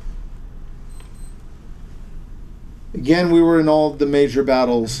 Again, we were in all the major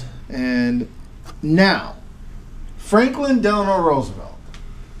battles, and now Franklin Delano Roosevelt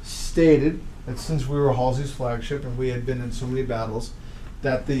stated that since we were Halsey's flagship and we had been in so many battles,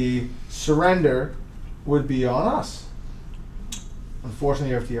 that the surrender would be on us.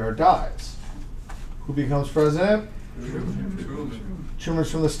 Unfortunately, FDR dies. Who becomes president?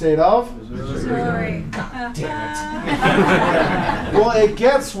 Truman's from the state of? Missouri. God damn it. Well, it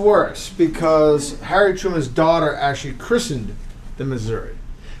gets worse because Harry Truman's daughter actually christened the Missouri.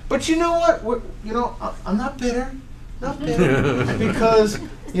 But you know what? I'm not bitter. Not bitter. Because,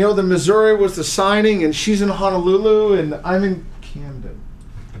 you know, the Missouri was the signing and she's in Honolulu and I'm in Camden.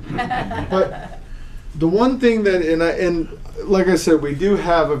 But the one thing that, and like I said, we do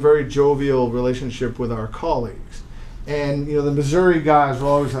have a very jovial relationship with our colleagues. And, you know, the Missouri guys were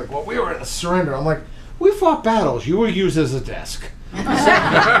always like, well, we were at a surrender. I'm like, we fought battles. You were used as a desk.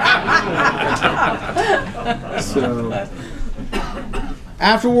 So,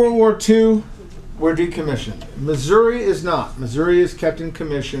 after World War II, we're decommissioned. Missouri is not. Missouri is kept in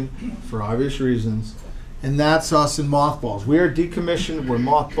commission for obvious reasons. And that's us in mothballs. We are decommissioned. We're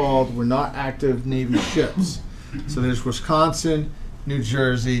mothballed. We're not active Navy ships. So there's Wisconsin, New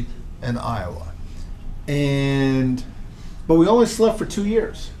Jersey, and Iowa. But we only slept for 2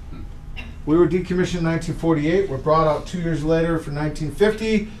 years. We were decommissioned in 1948. We're brought out 2 years later for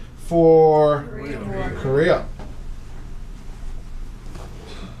 1950 for Korea.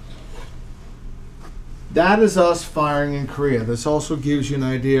 That is us firing in Korea. This also gives you an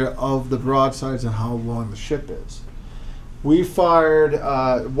idea of the broadsides and how long the ship is. We fired,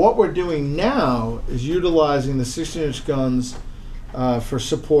 what we're doing now is utilizing the 16-inch guns for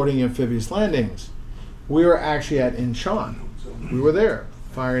supporting amphibious landings. We were actually at Incheon. We were there,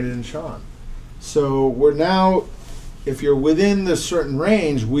 firing at Incheon. So we're now, if you're within the certain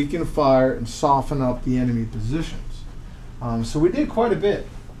range, we can fire and soften up the enemy positions. So we did quite a bit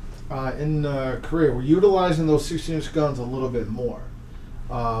in Korea. We're utilizing those 16-inch guns a little bit more.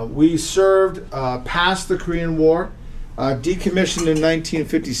 We served past the Korean War, decommissioned in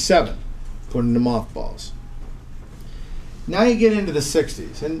 1957, put into mothballs. Now you get into the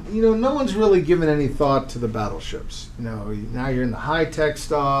 60s, and you know, no one's really given any thought to the battleships. You know, now you're in the high-tech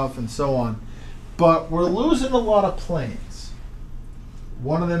stuff and so on. But we're losing a lot of planes.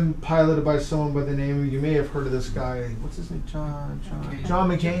 One of them piloted by someone by the name of, you may have heard of this guy, what's his name? John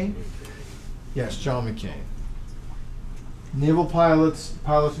McCain? Yes, John McCain. Naval pilots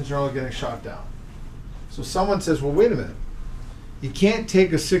in general are getting shot down. So someone says, well, wait a minute. You can't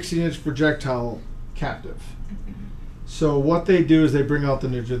take a 16-inch projectile captive. So what they do is they bring out the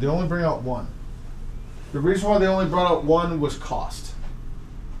new, they only bring out one. The reason why they only brought out one was cost.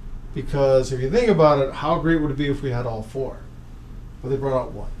 Because if you think about it, how great would it be if we had all four? Well, they brought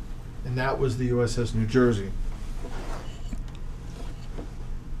out one. And that was the USS New Jersey.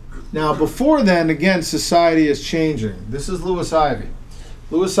 Now, before then, again, society is changing. This is Lewis Ivy.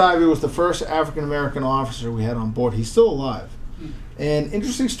 Lewis Ivy was the first African-American officer we had on board. He's still alive. And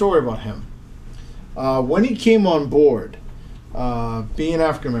interesting story about him. When he came on board, being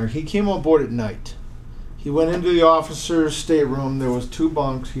African-American, he came on board at night. He went into the officer's stateroom. There was 2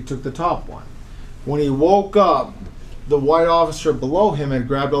 bunks. He took the top one. When he woke up, the white officer below him had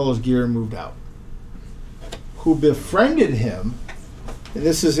grabbed all his gear and moved out. Who befriended him, and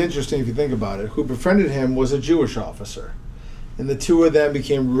this is interesting if you think about it, who befriended him was a Jewish officer. And the two of them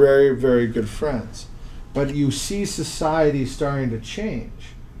became very, very good friends. But you see society starting to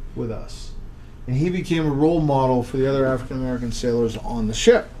change with us. And he became a role model for the other African-American sailors on the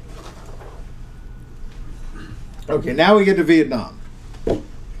ship. Okay, now we get to Vietnam.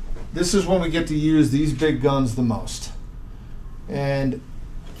 This is when we get to use these big guns the most. And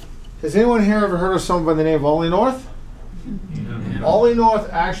has anyone here ever heard of someone by the name of Ollie North? Yeah. Ollie North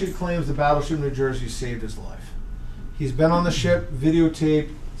actually claims the Battleship New Jersey saved his life. He's been on the ship,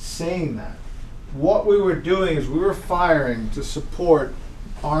 videotaped, saying that. What we were doing is we were firing to support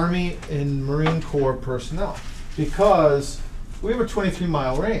Army and Marine Corps personnel because we have a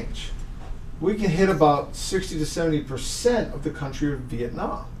 23-mile range. We can hit about 60 to 70% of the country of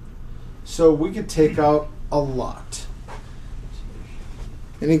Vietnam. So we could take out a lot.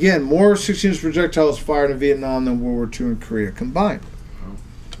 And again, more 16-inch projectiles fired in Vietnam than World War II and Korea combined.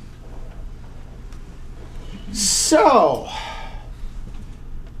 So,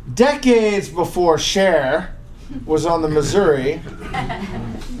 decades before Cher was on the Missouri,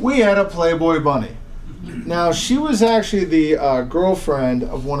 we had a Playboy bunny. Now, she was actually the girlfriend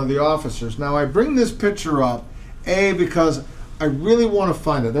of one of the officers. Now, I bring this picture up, A, because I really want to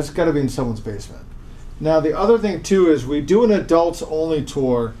find it. That's got to be in someone's basement. Now, the other thing, too, is we do an adults-only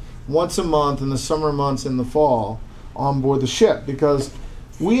tour once a month in the summer months and the fall on board the ship because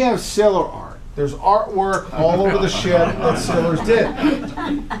we have sailor art. There's artwork all over the ship that sailors did.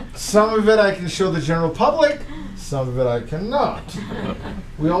 Some of it I can show the general public, some of it I cannot.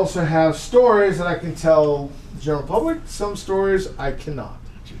 We also have stories that I can tell the general public, some stories I cannot.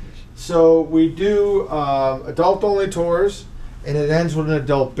 So we do adult-only tours, and it ends with an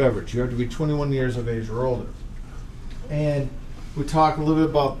adult beverage. You have to be 21 years of age or older. And we talk a little bit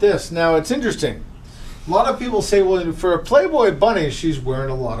about this. Now, it's interesting. A lot of people say, well, for a Playboy bunny, she's wearing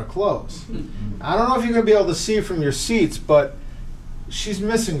a lot of clothes. I don't know if you're going to be able to see from your seats, but she's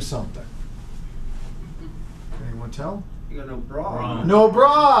missing something. Can anyone tell? You got no bra. No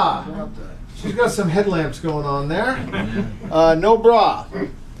bra. She's got some headlamps going on there. No bra.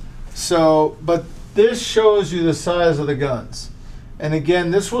 So, but this shows you the size of the guns. And again,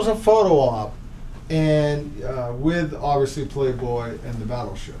 this was a photo op, and with obviously Playboy and the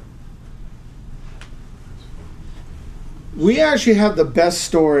Battleship. We actually have the best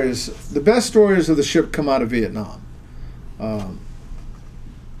stories. The best stories of the ship come out of Vietnam.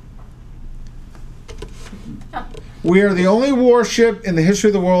 We are the only warship in the history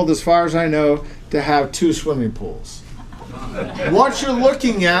of the world, as far as I know, to have 2 swimming pools. What you're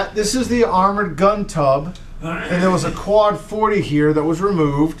looking at, this is the armored gun tub, and there was a quad 40 here that was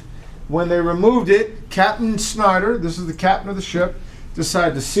removed. When they removed it, Captain Snyder, this is the captain of the ship,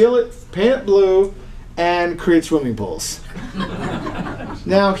 decided to seal it, paint it blue, and create swimming pools.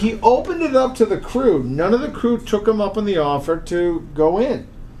 Now, he opened it up to the crew. None of the crew took him up on the offer to go in.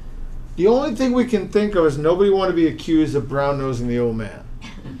 The only thing we can think of is nobody wanted to be accused of brown-nosing the old man.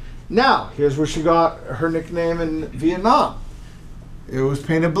 Now, here's where she got her nickname in Vietnam. It was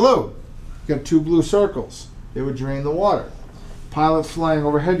painted blue. You got 2 blue circles. They would drain the water. Pilots flying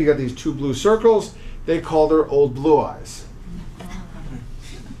overhead, you got these 2 blue circles. They called her Old Blue Eyes.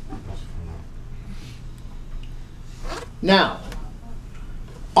 Now,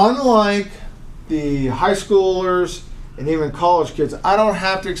 unlike the high schoolers and even college kids, I don't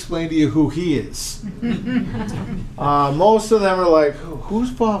have to explain to you who he is. Most of them are like,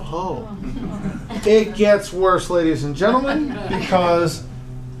 who's Bob Ho? It gets worse, ladies and gentlemen, because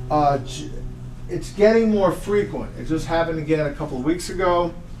it's getting more frequent. It just happened again a couple of weeks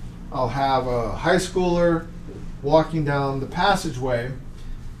ago. I'll have a high schooler walking down the passageway,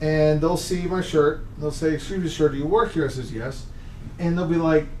 and they'll see my shirt. They'll say, excuse me, sir, do you work here? I says, yes. And they'll be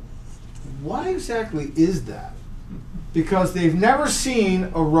like, what exactly is that? Because they've never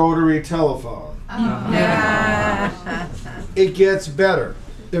seen a rotary telephone. It gets better.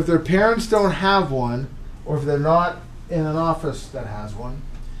 If their parents don't have one, or if they're not in an office that has one,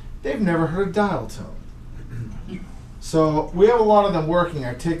 they've never heard a dial tone. So we have a lot of them working.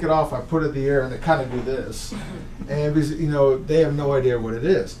 I take it off, I put it in the air, and they kind of do this. And because, you know, they have no idea what it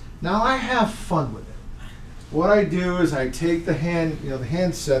is. Now I have fun with it. what I do is I take the the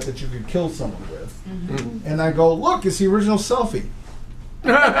handset that you could kill someone with, and I go, look, it's the original selfie.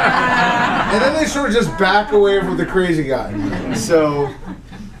 And then they sort of just back away from the crazy guy. So,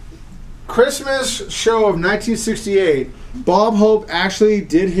 Christmas show of 1968, Bob Hope actually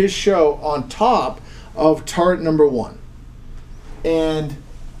did his show on top of turret number 1. And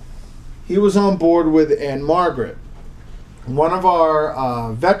he was on board with Ann Margaret, one of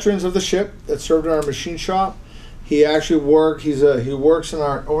our veterans of the ship that served in our machine shop. He actually he works in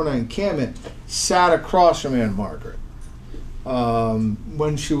our overnight encampment, sat across from Ann Margaret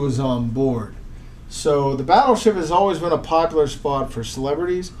when she was on board. So the Battleship has always been a popular spot for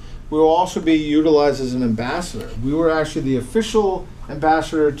celebrities. We will also be utilized as an ambassador. We were actually the official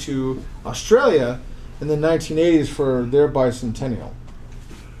ambassador to Australia in the 1980s for their bicentennial.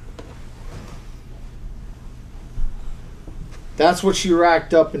 That's what she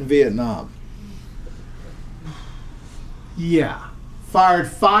racked up in Vietnam. Yeah. Fired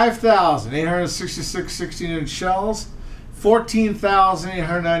 5,866 16-inch shells,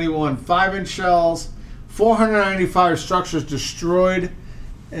 14,891 5-inch shells, 495 structures destroyed,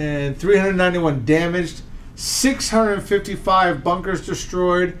 and 391 damaged, 655 bunkers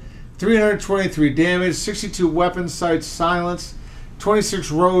destroyed, 323 damaged, 62 weapon sites silenced,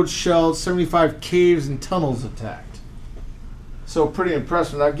 26 roads shelled, 75 caves and tunnels attacked. So pretty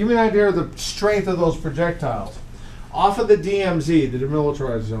impressive. Now give me an idea of the strength of those projectiles. Off of the DMZ, the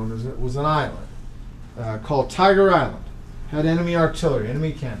demilitarized zone, was an island called Tiger Island. Had enemy artillery,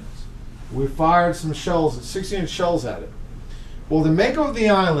 enemy cannons. We fired some shells, 16-inch shells at it. Well, the makeup of the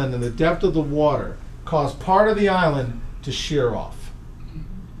island and the depth of the water caused part of the island to shear off.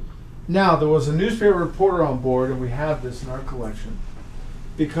 Now, there was a newspaper reporter on board, and we have this in our collection,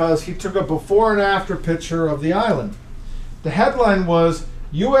 because he took a before and after picture of the island. The headline was,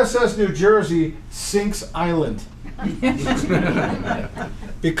 USS New Jersey sinks island.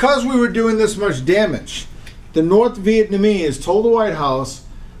 Because we were doing this much damage, the North Vietnamese told the White House,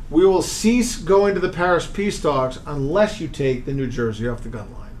 we will cease going to the Paris peace talks unless you take the New Jersey off the gun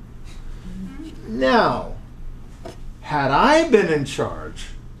line. Now, had I been in charge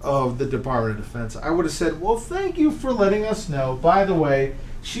of the Department of Defense, I would have said, well, thank you for letting us know. By the way,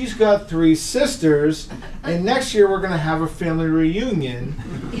 she's got 3 sisters, and next year we're going to have a family reunion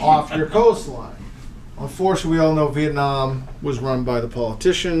off your coastline. Unfortunately, we all know Vietnam was run by the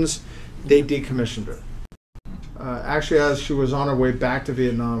politicians. They decommissioned her. Actually, as she was on her way back to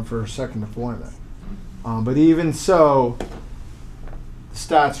Vietnam for her second deployment. But even so, the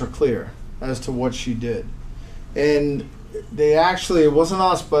stats are clear as to what she did. And they actually, it wasn't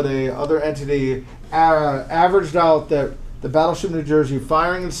us, but a other entity averaged out that the Battleship New Jersey,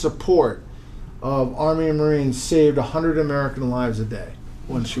 firing in support of Army and Marines, saved 100 American lives a day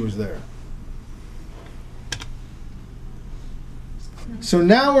when she was there. So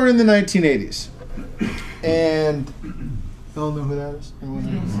now we're in the 1980s. And you all know who that is?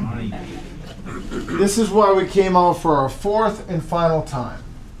 Everyone knows? This is why we came out for our 4th and final time.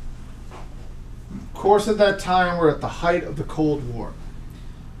 Of course, at that time, we're at the height of the Cold War.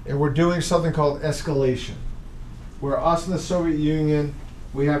 And we're doing something called escalation, where us and the Soviet Union,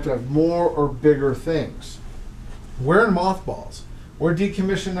 we have to have more or bigger things. We're in mothballs. We're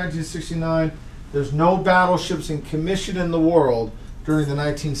decommissioned in 1969. There's no battleships in commission in the world during the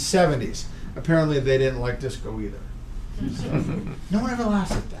 1970s. Apparently they didn't like disco either. So, no one ever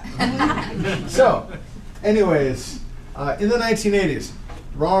laughs at that. So, anyways, in the 1980s,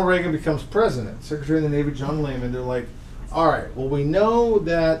 Ronald Reagan becomes president. Secretary of the Navy John Lehman, they're like, all right, well, we know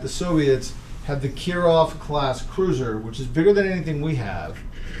that the Soviets have the Kirov class cruiser, which is bigger than anything we have,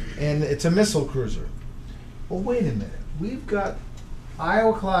 and it's a missile cruiser. Well, wait a minute. We've got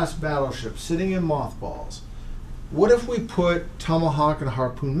Iowa class battleships sitting in mothballs. What if we put Tomahawk and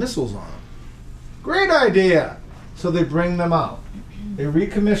Harpoon missiles on them? Great idea. So they bring them out. They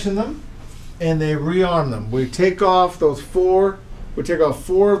recommission them and they rearm them. We take off those 4 of the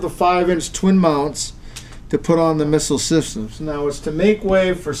 5-inch twin mounts to put on the missile systems. Now it's to make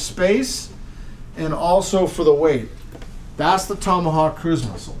way for space and also for the weight. That's the Tomahawk cruise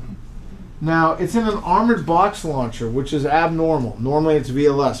missile. Now it's in an armored box launcher, which is abnormal. Normally it's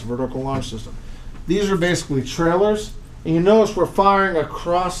VLS, vertical launch system. These are basically trailers. And you notice we're firing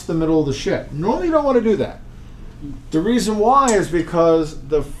across the middle of the ship. Normally you don't want to do that. The reason why is because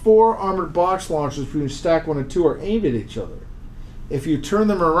the 4 armored box launchers between stack 1 and 2 are aimed at each other. If you turn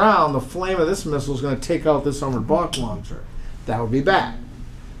them around, the flame of this missile is going to take out this armored box launcher. That would be bad.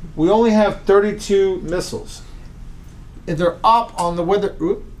 We only have 32 missiles. If they're up on the weather...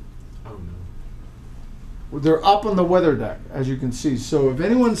 They're up on the weather deck, as you can see. So if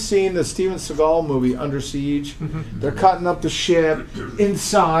anyone's seen the Steven Seagal movie, Under Siege, they're cutting up the ship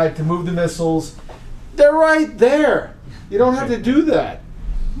inside to move the missiles. They're right there. You don't have to do that.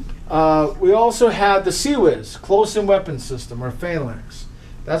 We also have the CWIS, Close-In Weapon System, or Phalanx.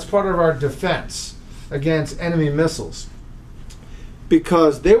 That's part of our defense against enemy missiles.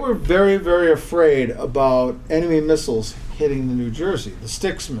 Because they were very, very afraid about enemy missiles hitting the New Jersey, the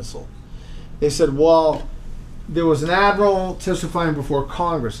Styx missile. They said, well, there was an admiral testifying before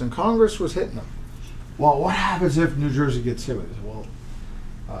Congress, and Congress was hitting them. Well, what happens if New Jersey gets hit with it? Well,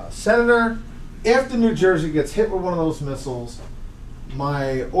 Senator, if the New Jersey gets hit with one of those missiles,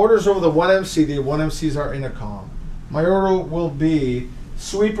 my orders over the 1MC, the 1MCs are intercom, my order will be,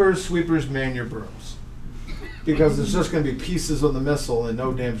 sweepers, man your brooms. Because there's just going to be pieces of the missile and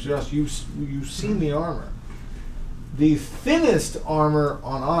no damage. Just you've seen the armor. The thinnest armor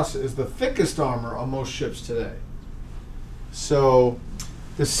on us is the thickest armor on most ships today. So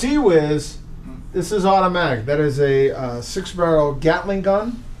the CWIS, this is automatic. That is a 6-barrel Gatling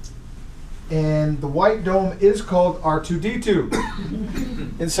gun. And the white dome is called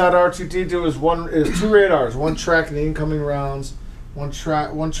R2D2. Inside R2D2 is 2 radars, one tracking the incoming rounds, one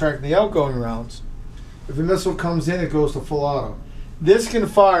tracking the outgoing rounds. If a missile comes in, it goes to full auto. This can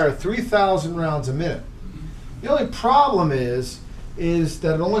fire 3,000 rounds a minute. The only problem is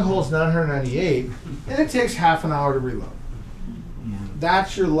that it only holds 998, and it takes half an hour to reload.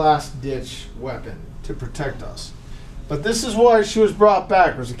 That's your last-ditch weapon to protect us. But this is why she was brought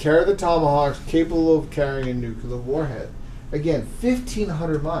back, was to carry the Tomahawks, capable of carrying a nuclear warhead. Again,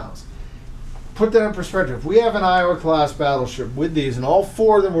 1,500 miles. Put that in perspective. We have an Iowa-class battleship with these, and all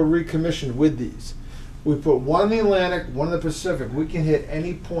 4 of them were recommissioned with these. We put one in the Atlantic, one in the Pacific. We can hit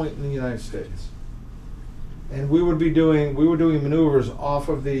any point in the United States. And we were doing maneuvers off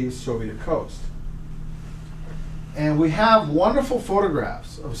of the Soviet coast. And we have wonderful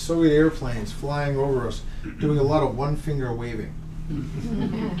photographs of Soviet airplanes flying over us, doing a lot of one-finger waving.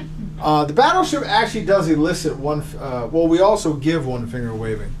 The battleship actually does elicit we also give one-finger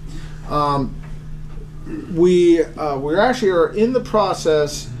waving. We actually are in the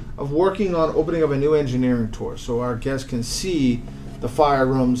process of working on opening up a new engineering tour so our guests can see the fire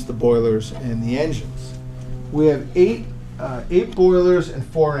rooms, the boilers, and the engines. We have 8 boilers and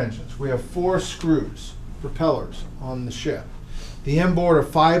 4 engines. We have 4 screws, propellers, on the ship. The inboard are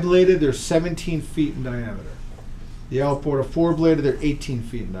 5-bladed, they're 17 feet in diameter. The outboard are 4-bladed, they're 18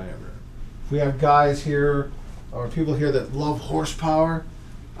 feet in diameter. If we have guys here, or people here that love horsepower,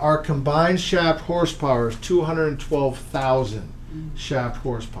 our combined shaft horsepower is 212,000 shaft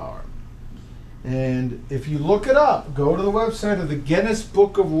horsepower. And if you look it up, go to the website of the Guinness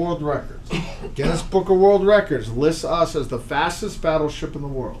Book of World Records. Guinness Book of World Records lists us as the fastest battleship in the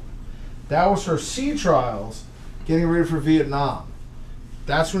world. That was her sea trials getting ready for Vietnam.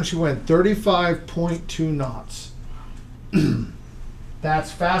 That's when she went 35.2 knots.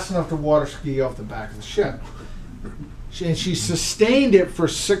 That's fast enough to water ski off the back of the ship. And she sustained it for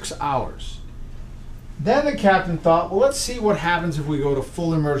 6 hours. Then the captain thought, well, let's see what happens if we go to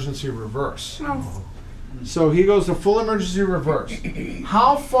full emergency reverse. Oh. So he goes to full emergency reverse.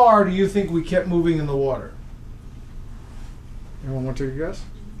 How far do you think we kept moving in the water? Anyone want to take a guess?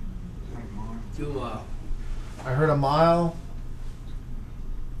 2 miles. I heard a mile.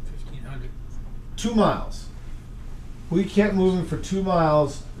 1,500. 2 miles. We kept moving for 2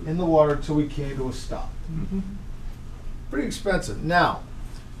 miles in the water until we came to a stop. Mm-hmm. Pretty expensive. Now,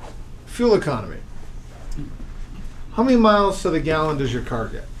 fuel economy. How many miles to the gallon does your car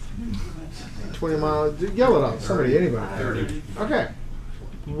get? 20 miles. Yell it out. Somebody, anybody. 30. Okay.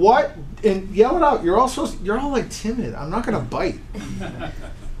 What? And yell it out. You're all like timid. I'm not going to bite.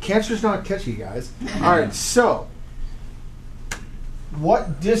 Cancer's not catchy, guys. All right. So,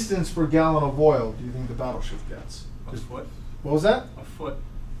 what distance per gallon of oil do you think the battleship gets? A foot. What was that? A foot.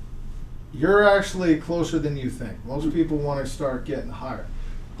 You're actually closer than you think. Most people want to start getting higher.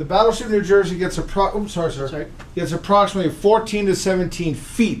 The battleship New Jersey gets gets approximately 14 to 17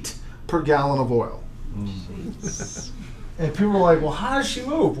 feet per gallon of oil. And people are like, well, how does she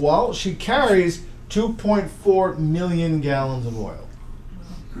move? Well, she carries 2.4 million gallons of oil.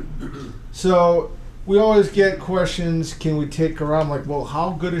 So we always get questions, can we take her out? I'm like, well,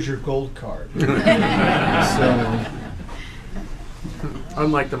 how good is your gold card? So,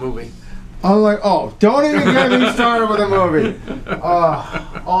 unlike the movie. I'm like, oh, don't even get me started with a movie.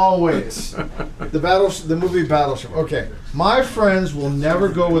 Always. The movie Battleship. Okay, my friends will never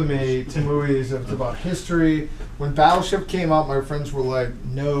go with me to movies if it's about history When Battleship came out, my friends were like,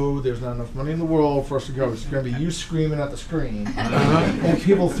 no, there's not enough money in the world for us to go. It's going to be you screaming at the screen and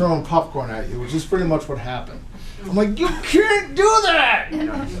people throwing popcorn at you, which is pretty much what happened. I'm like, you can't do that!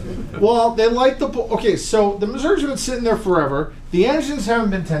 Well, they light the... Okay, so the Missouri's been sitting there forever. The engines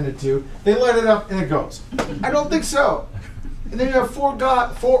haven't been tended to. They light it up and it goes. I don't think so. And then you have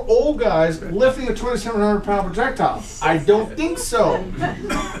four old guys lifting a 2,700-pound projectile. I don't think so.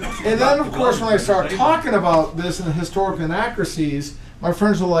 And then, of course, when I start talking about this and the historical inaccuracies, my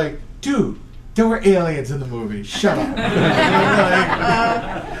friends were like, dude, there were aliens in the movie. Shut up.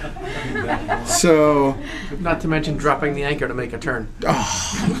 So... Not to mention dropping the anchor to make a turn.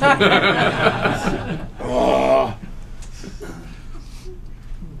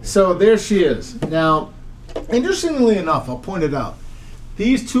 So there she is. Now, interestingly enough, I'll point it out.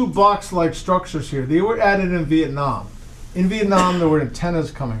 These two box-like structures here, they were added in Vietnam. In Vietnam, there were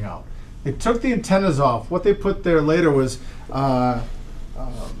antennas coming out. They took the antennas off. What they put there later was, it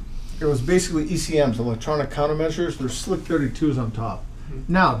was basically ECMs, electronic countermeasures. There's slick 32s on top.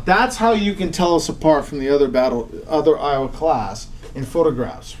 Now, that's how you can tell us apart from the other Iowa class in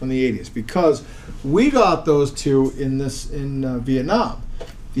photographs from the 80s, because we got those two in Vietnam.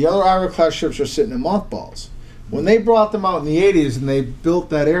 The other Iowa class ships are sitting in mothballs. When they brought them out in the 80s and they built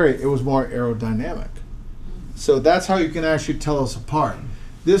that area, it was more aerodynamic. So that's how you can actually tell us apart.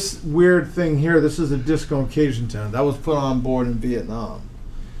 This weird thing here, this is a disco and cage antenna. That was put on board in Vietnam.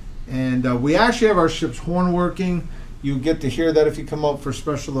 And we actually have our ship's horn working. You get to hear that if you come up for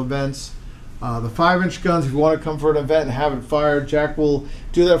special events. The 5-inch guns, if you want to come for an event and have it fired, Jack will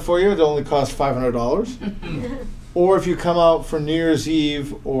do that for you. It only costs $500. Or if you come out for New Year's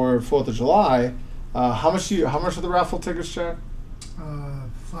Eve or 4th of July, how much are the raffle tickets, Jack?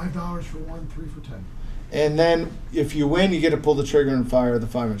 $5 for one, 3 for 10. And then if you win, you get to pull the trigger and fire the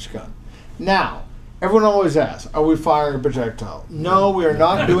 5-inch gun. Now, everyone always asks, are we firing a projectile? No, we are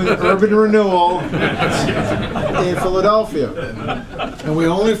not doing urban renewal in Philadelphia. And we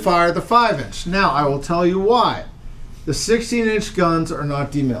only fire the 5-inch. Now, I will tell you why. The 16-inch guns are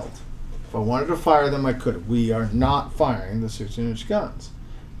not demilled. If I wanted to fire them, I could. We are not firing the 16-inch guns.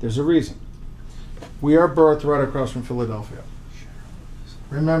 There's a reason. We are berthed right across from Philadelphia.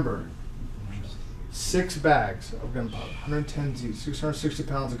 Remember, 6 bags of gunpowder, 110 Z, 660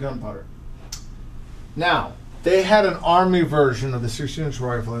 pounds of gunpowder. Now, they had an Army version of the 16-inch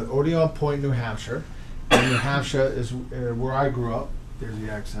rifle at Odeon Point, New Hampshire. And New Hampshire is where I grew up. There's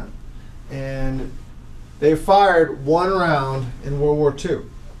the accent. And they fired 1 round in World War II.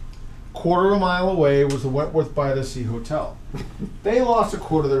 Quarter of a mile away was the Wentworth by the Sea Hotel. They lost a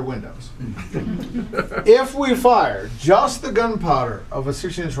quarter of their windows. If we fired just the gunpowder of a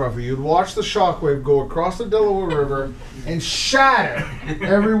 16-inch rifle, you'd watch the shockwave go across the Delaware River and shatter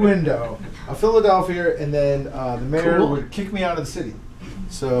every window of Philadelphia, and then the mayor would kick me out of the city.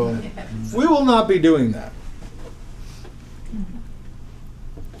 So we will not be doing that.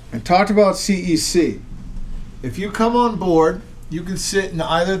 I talked about CEC. If you come on board, you can sit in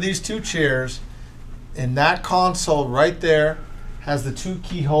either of these 2 chairs, and that console right there has the 2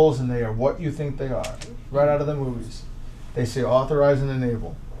 keyholes, and they are what you think they are, right out of the movies. They say authorize and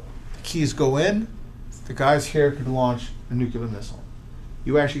enable. The keys go in, the guys here could launch a nuclear missile.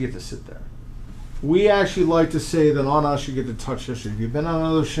 You actually get to sit there. We actually like to say that on us you get to touch history. If you've been on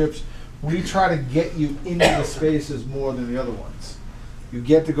other ships, we try to get you into the spaces more than the other ones. You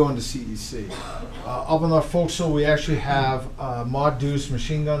get to go into CEC. Up on our forecastle, we actually have Mod Deuce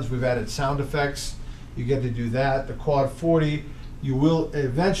machine guns. We've added sound effects. You get to do that. The Quad 40, you will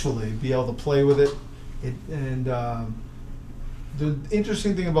eventually be able to play with it. The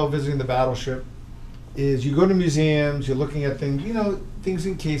interesting thing about visiting the Battleship is you go to museums, you're looking at things, things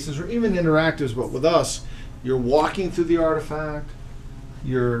in cases or even interactives, but with us, you're walking through the artifact,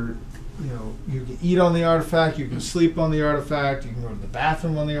 you can eat on the artifact, you can sleep on the artifact, you can go to the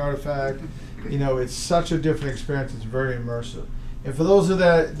bathroom on the artifact. It's such a different experience. It's very immersive. And for those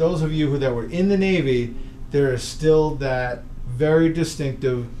of you that were in the Navy, there is still that very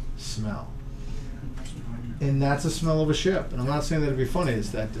distinctive smell. And that's the smell of a ship. And I'm not saying that to be funny. It's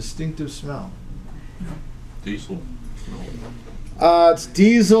that distinctive smell. Diesel? It's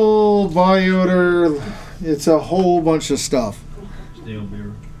diesel, body odor. It's a whole bunch of stuff. Stale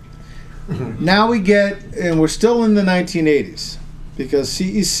beer. Now we get, and we're still in the 1980s, because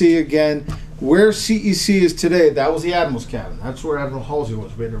CEC, again, where CEC is today, that was the Admiral's cabin. That's where Admiral Halsey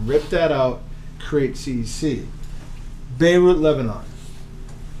was. We had to rip that out, create CEC. Beirut, Lebanon.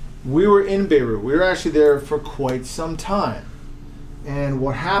 We were in Beirut. We were actually there for quite some time. And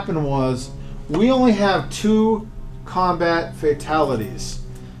what happened was, we only have 2 combat fatalities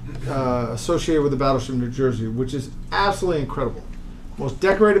associated with the Battleship New Jersey, which is absolutely incredible. Most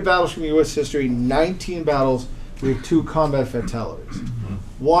decorated battleship in U.S. history, 19 battles. We have 2 combat fatalities.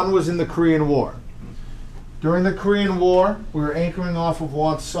 One was in the Korean War. During the Korean War, we were anchoring off of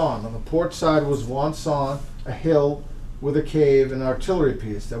Wonsan. On the port side was Wonsan, a hill with a cave and an artillery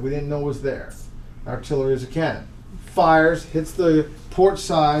piece that we didn't know was there. Artillery is a cannon. Fires, hits the port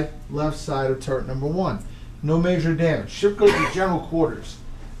side, left side of turret number 1. No major damage. Ship goes to general quarters.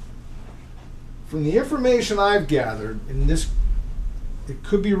 From the information I've gathered, in this, it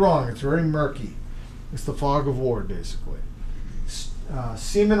could be wrong, it's very murky. It's the fog of war, basically.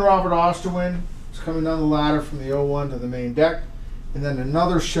 Seaman Robert Osterwin was coming down the ladder from the 01 to the main deck, and then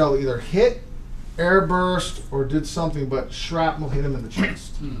another shell either hit, airburst, or did something, but shrapnel hit him in the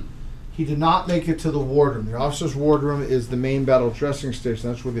chest. He did not make it to the wardroom. The officer's wardroom is the main battle dressing station.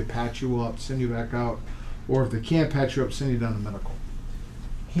 That's where they patch you up, send you back out, or if they can't patch you up, send you down to medical.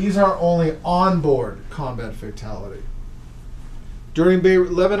 He's our only onboard combat fatality. During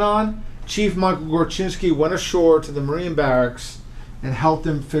Beirut, Lebanon, Chief Michael Gorczynski went ashore to the Marine barracks and helped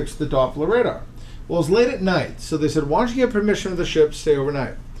him fix the Doppler radar. Well, it was late at night, so they said, why don't you get permission of the ship to stay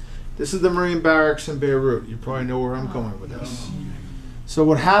overnight? This is the Marine barracks in Beirut. You probably know where I'm going with this. So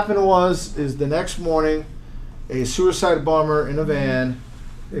what happened is the next morning, a suicide bomber in a van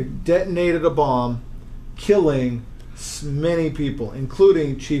detonated a bomb, killing many people,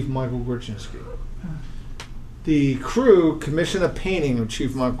 including Chief Michael Gorczynski. The crew commissioned a painting of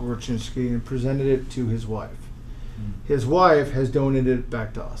Chief Michael Gorczynski and presented it to his wife. His wife has donated it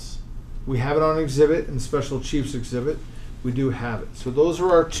back to us. We have it on exhibit, in Special Chiefs exhibit. We do have it. So those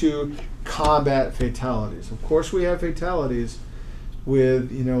are our 2 combat fatalities. Of course, we have fatalities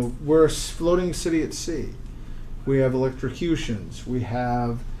with, we're a floating city at sea. We have electrocutions. We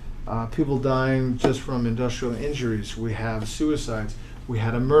have people dying just from industrial injuries. We have suicides. We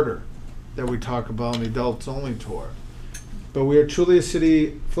had a murder that we talk about on the Adults Only tour. But we are truly a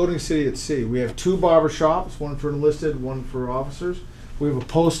city, floating city at sea. We have 2 barber shops, one for enlisted, one for officers. We have a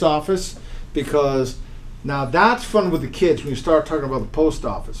post office, because now that's fun with the kids when you start talking about the post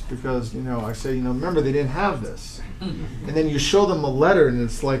office, because I say, remember they didn't have this. And then you show them a letter and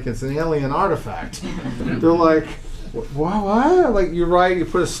it's like it's an alien artifact. They're like, what? Like, you write, you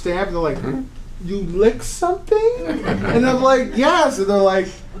put a stamp, and they're like, you lick something? And I'm like, yes. And they're like,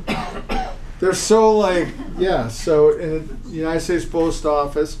 they're so like, yeah. So in the United States Post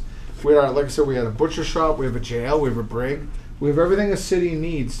Office, we are, like I said, we had a butcher shop, we have a jail, we have a brig, we have everything a city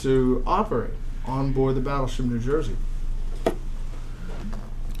needs to operate on board the Battleship New Jersey.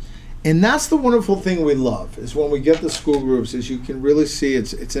 And that's the wonderful thing we love, is when we get the school groups, is you can really see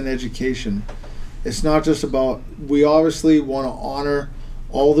it's an education. It's not just about, we obviously want to honor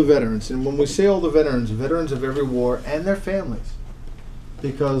all the veterans. And when we say all the veterans of every war and their families,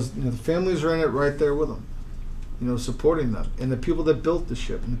 because the families are in it right there with them, supporting them, and the people that built the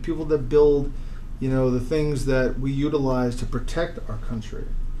ship, and the people that build, the things that we utilize to protect our country.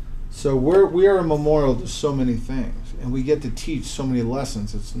 So we are a memorial to so many things, and we get to teach so many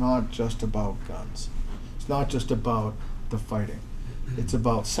lessons. It's not just about guns. It's not just about the fighting. It's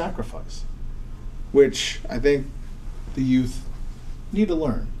about sacrifice, which I think the youth need to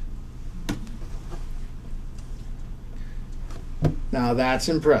learn. Now that's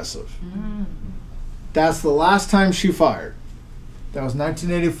impressive. That's the last time she fired. That was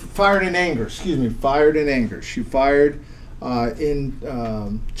 1980. Fired in anger. Fired in anger. She fired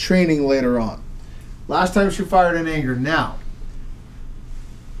in training later on. Last time she fired in anger. Now,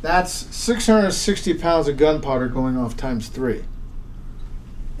 that's 660 pounds of gunpowder going off times 3.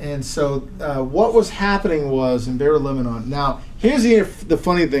 And so what was happening was in Beirut, Lebanon. Now, here's the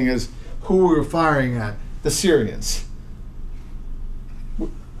funny thing is who we were firing at. The Syrians.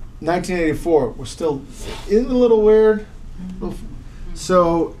 1984 was still in a little weird.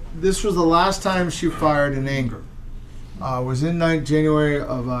 So this was the last time she fired in anger. Was in January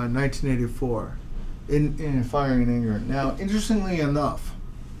of 1984, in firing in anger. Now, interestingly enough,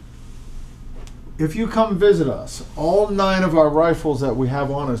 if you come visit us, all 9 of our rifles that we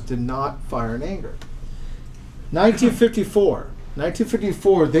have on us did not fire in anger.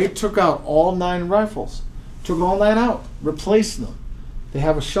 1954, they took out all 9 rifles, took all 9 out, replaced them. They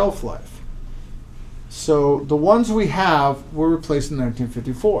have a shelf life. So the ones we have were replaced in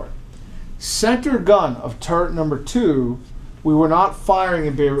 1954. Center gun of turret number 2, we were not firing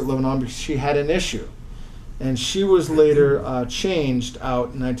in Beirut, Lebanon, because she had an issue. And she was later changed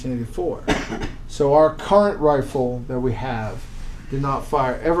out in 1984. So our current rifle that we have did not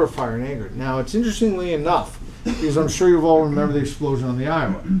ever fire in anger. Now, it's interestingly enough, because I'm sure you've all remember the explosion on the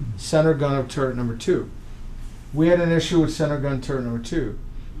Iowa. Center gun of turret number 2. We had an issue with center gun turret number 2.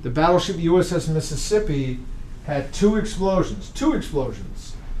 The battleship USS Mississippi had two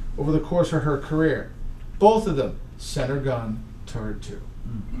explosions over the course of her career. Both of them center gun turret 2.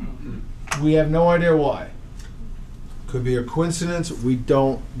 We have no idea why. Could be a coincidence. We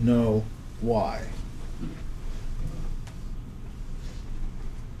don't know why.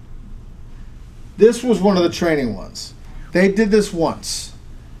 This was one of the training ones. They did this once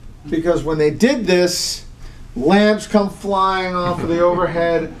because when they did this, lamps come flying off of the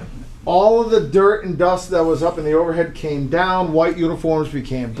overhead. All of the dirt and dust that was up in the overhead came down. White uniforms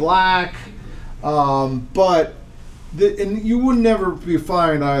became black. And you would never be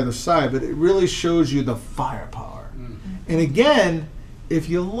firing either side, but it really shows you the firepower. And again, if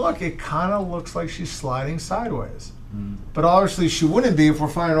you look, it kind of looks like she's sliding sideways. But obviously she wouldn't be if we're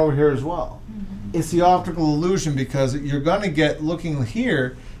firing over here as well. It's the optical illusion because you're going to get looking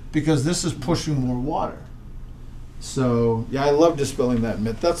here because this is pushing more water. So, yeah, I love dispelling that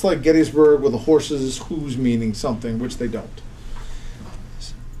myth. That's like Gettysburg with the horses' hooves meaning something, which they don't.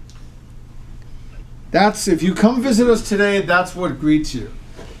 That's, if you come visit us today, that's what greets you.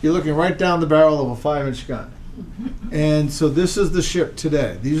 You're looking right down the barrel of a 5-inch gun. And so this is the ship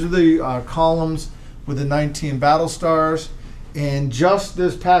today. These are the columns with the 19 battle stars. And just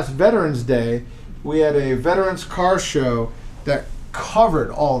this past Veterans Day, we had a veterans car show that covered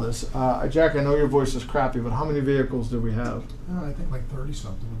all this. Jack, I know your voice is crappy, but how many vehicles did we have? I think like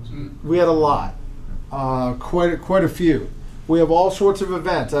 30-something. We had a lot, quite a few. We have all sorts of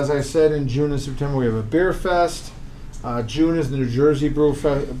events. As I said, in June and September, we have a beer fest. June is the New Jersey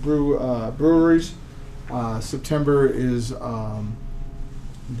breweries. September is the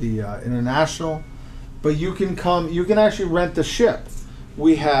international. But you can come. You can actually rent the ship.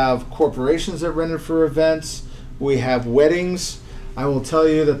 We have corporations that rent it for events. We have weddings. I will tell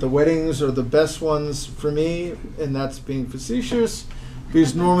you that the weddings are the best ones for me, and that's being facetious,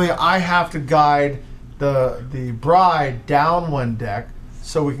 because normally I have to guide the bride down one deck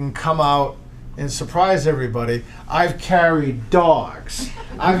so we can come out and surprise everybody. I've carried dogs.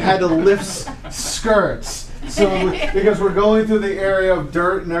 I've had to lift skirts because we're going through the area of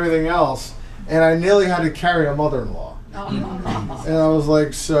dirt and everything else, and I nearly had to carry a mother-in-law. And I was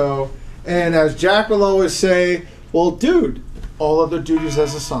like, so, and as Jack will always say, well, dude, all other duties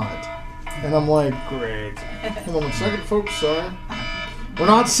as assigned. And I'm like, great. Hold on one second, folks, sorry. We're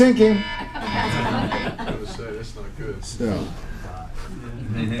not sinking. I was going to say, that's not good. So.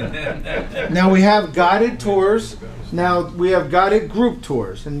 Now we have guided tours. Now we have guided group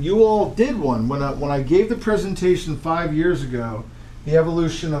tours, and you all did one when I gave the presentation 5 years ago, the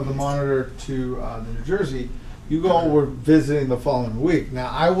evolution of the Monitor to the New Jersey. You all were visiting the following week. Now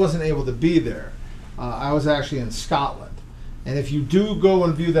I wasn't able to be there. I was actually in Scotland, and if you do go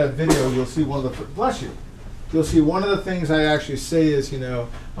and view that video, you'll see one of the bless you. You'll see one of the things I actually say is,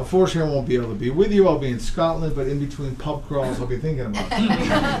 unfortunately I won't be able to be with you. I'll be in Scotland, but in between pub crawls, I'll be thinking about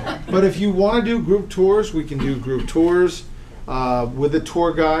it. But if you want to do group tours, we can do group tours with a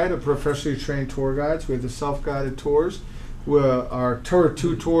tour guide, a professionally trained tour guide. So we have the self-guided tours. Our Turret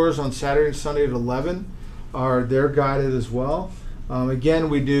 2 tours on Saturday and Sunday at 11 they're guided as well. Again,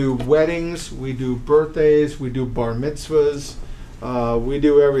 we do weddings, we do birthdays, we do bar mitzvahs, we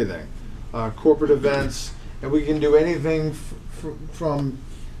do everything. Corporate events. And we can do anything from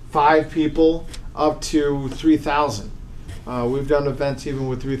 5 people up to 3,000. We've done events even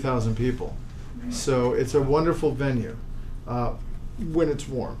with 3,000 people. So it's a wonderful venue when it's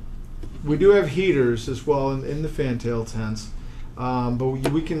warm. We do have heaters as well in the fantail tents, but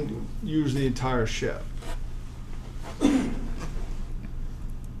we can use the entire ship.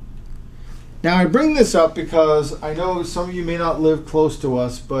 Now I bring this up because I know some of you may not live close to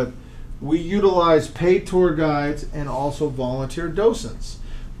us, but we utilize paid tour guides and also volunteer docents.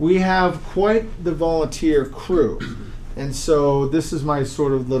 We have quite the volunteer crew. And so this is my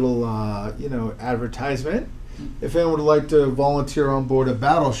sort of little, advertisement. If anyone would like to volunteer on board a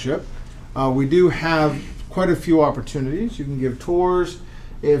Battleship, we do have quite a few opportunities. You can give tours.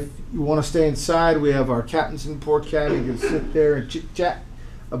 If you want to stay inside, we have our captains in port cabin. You can sit there and chit-chat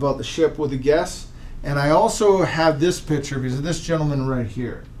about the ship with the guests. And I also have this picture because of this gentleman right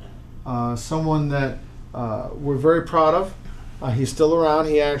here. Someone that we're very proud of. He's still around.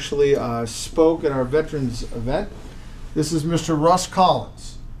 He actually spoke at our veterans event. This is Mr. Russ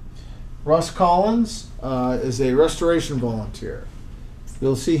Collins. Russ Collins is a restoration volunteer.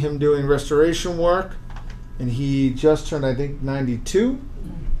 You'll see him doing restoration work, and he just turned, I think, 92.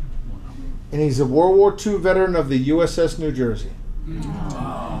 And he's a World War II veteran of the USS New Jersey.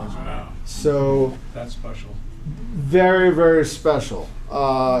 Wow. So That's special. very, very special.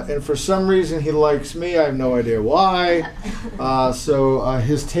 And for some reason he likes me. I have no idea why. So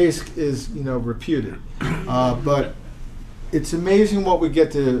his taste is, reputed. But it's amazing what we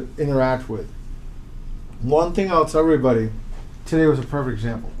get to interact with. One thing I'll tell everybody, today was a perfect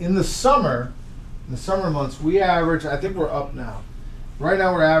example. In the summer months, we average, I think we're up now. Right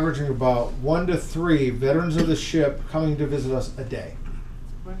now we're averaging about 1 to 3 veterans of the ship coming to visit us a day.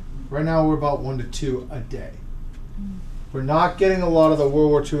 Right now we're about 1 to 2 a day. We're not getting a lot of the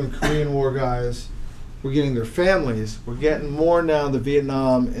World War II and Korean War guys. We're getting their families. We're getting more now the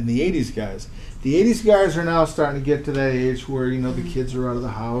Vietnam and the 80s guys. The 80s guys are now starting to get to that age where, the kids are out of the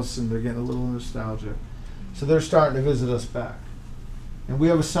house and they're getting a little nostalgic. So they're starting to visit us back. And we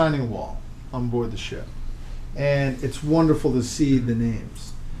have a signing wall on board the ship. And it's wonderful to see the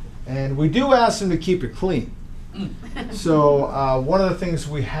names. And we do ask them to keep it clean. So one of the things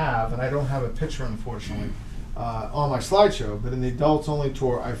we have, and I don't have a picture unfortunately, on my slideshow, but in the adults only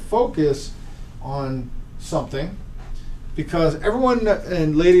tour, I focus on something because everyone,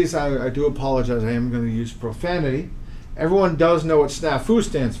 and ladies, I do apologize, I am going to use profanity. Everyone does know what SNAFU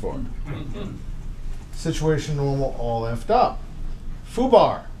stands for. Situation normal, all effed up.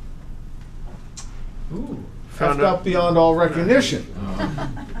 FUBAR. Ooh. Effed up beyond all recognition.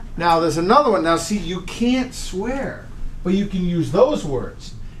 Now there's another one. Now see, you can't swear, but you can use those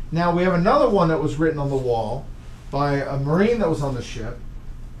words. Now we have another one that was written on the wall by a Marine that was on the ship.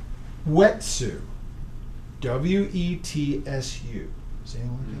 Wetsu. W-E-T-S-U. Does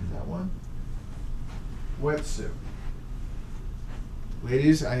anyone get that one? Wetsu.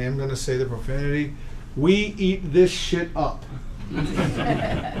 Ladies, I am going to say the profanity. We eat this shit up.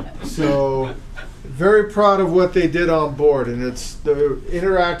 So, very proud of what they did on board, and it's the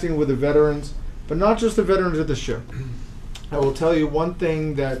interacting with the veterans, but not just the veterans of the ship. I will tell you one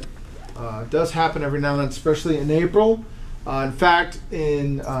thing that does happen every now and then, especially in April. In fact,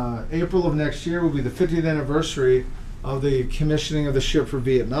 in April of next year will be the 50th anniversary of the commissioning of the ship for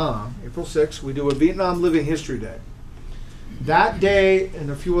Vietnam. April 6th, we do a Vietnam Living History Day. That day and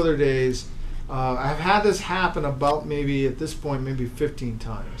a few other days, I've had this happen about maybe, at this point, maybe 15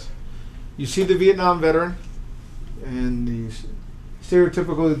 times. You see the Vietnam veteran, and the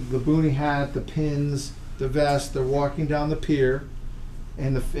stereotypical, the boonie hat, the pins, the vest, they're walking down the pier,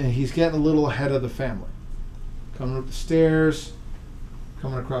 and he's getting a little ahead of the family. Coming up the stairs,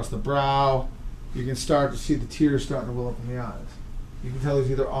 coming across the brow, you can start to see the tears starting to well up in the eyes. You can tell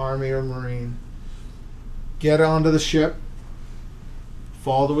he's either Army or Marine. Get onto the ship,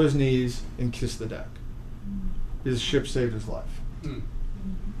 fall to his knees, and kiss the deck. His ship saved his life.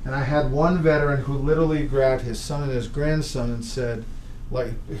 And I had one veteran who literally grabbed his son and his grandson and said,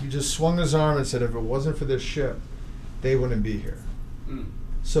 like, he just swung his arm and said, if it wasn't for this ship, they wouldn't be here.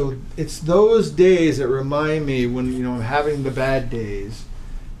 So it's those days that remind me when, I'm having the bad days,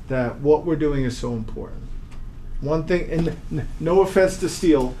 that what we're doing is so important. One thing, and no offense to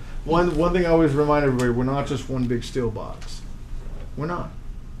steel, one thing I always remind everybody, we're not just one big steel box. We're not.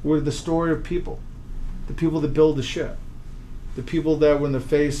 We're the story of people. The people that build the ship. The people that were in the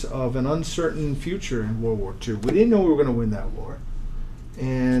face of an uncertain future in World War II. We didn't know we were going to win that war.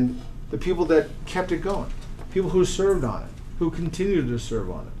 And the people that kept it going. People who served on it. Who continue to serve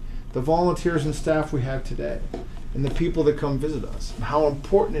on it. The volunteers and staff we have today. And the people that come visit us. And how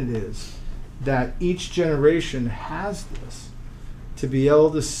important it is that each generation has this. To be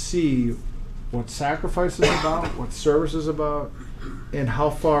able to see what sacrifice is about, what service is about, and how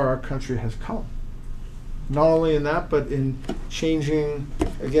far our country has come. Not only in that, but in changing,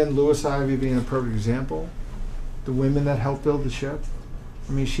 again, Lewis Ivy being a perfect example, the women that helped build the ship.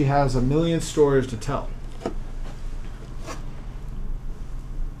 I mean, she has a million stories to tell.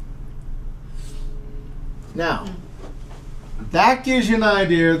 Now, that gives you an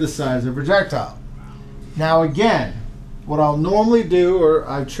idea of the size of the projectile. Now again, what I'll normally do, or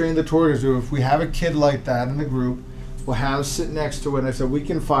I've trained the tour guides to do, if we have a kid like that in the group, we'll have sit next to it, and I said, we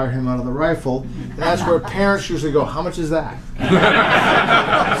can fire him out of the rifle. And that's where parents usually go, how much is that?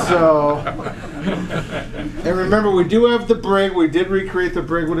 So, and remember, we do have the brig. We did recreate the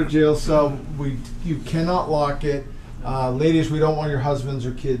brig with a jail cell. You cannot lock it. Ladies, we don't want your husbands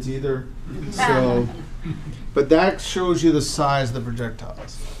or kids either. So, but that shows you the size of the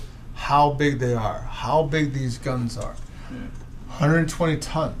projectiles. How big they are. How big these guns are. 120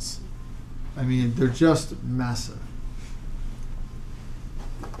 tons. I mean, they're just massive.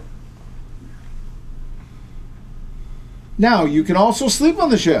 Now, you can also sleep on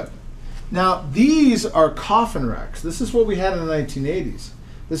the ship. Now, these are coffin racks. This is what we had in the 1980s.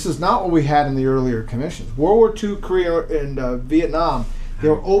 This is not what we had in the earlier commissions. World War II, Korea, and Vietnam, they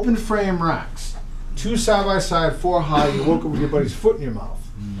were open frame racks. 2 side by side, 4 high. You woke up with your buddy's foot in your mouth.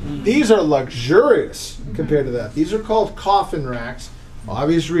 These are luxurious compared to that. These are called coffin racks,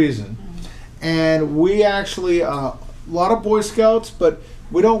 obvious reason. And we actually, a lot of Boy Scouts, but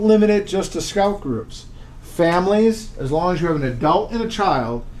we don't limit it just to scout groups. Families, as long as you have an adult and a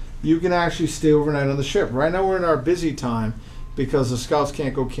child, you can actually stay overnight on the ship. Right now we're in our busy time because the scouts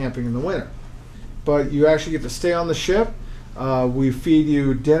can't go camping in the winter. But you actually get to stay on the ship. We feed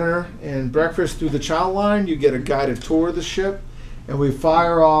you dinner and breakfast through the child line. You get a guided tour of the ship. And we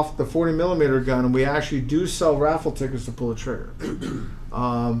fire off the 40mm gun, and we actually do sell raffle tickets to pull the trigger.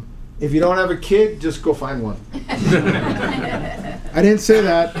 If you don't have a kid, just go find one. I didn't say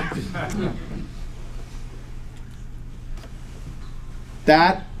that.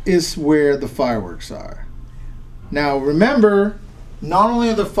 That is where the fireworks are. Now remember, not only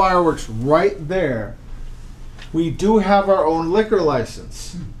are the fireworks right there, we do have our own liquor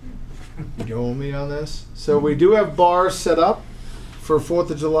license. You owe me on this? So we do have bars set up for 4th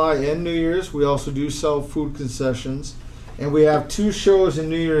of July and New Year's. We also do sell food concessions. And we have 2 shows in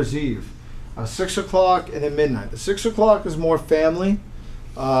New Year's Eve, 6 o'clock and at midnight. The 6 o'clock is more family.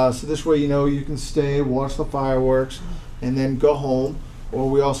 So this way, you can stay, watch the fireworks, and then go home. Or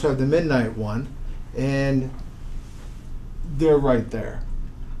we also have the midnight one. And they're right there.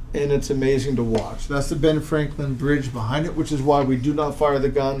 And it's amazing to watch. That's the Ben Franklin Bridge behind it, which is why we do not fire the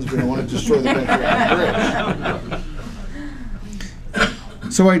guns. We don't want to destroy the Ben Franklin Bridge.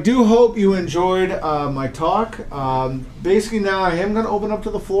 So I do hope you enjoyed my talk. Basically now I am going to open up to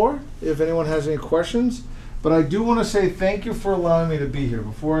the floor if anyone has any questions. But I do want to say thank you for allowing me to be here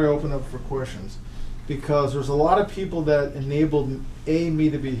before I open up for questions. Because there's a lot of people that enabled me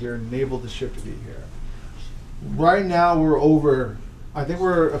to be here, enabled the ship to be here. Right now I think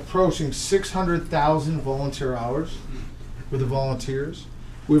we're approaching 600,000 volunteer hours with the volunteers.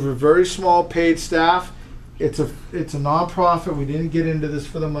 We have a very small paid staff. It's a nonprofit. We didn't get into this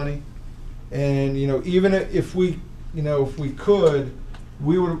for the money, and even if we could,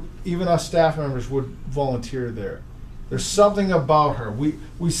 we would, even us staff members would volunteer there. There's something about her.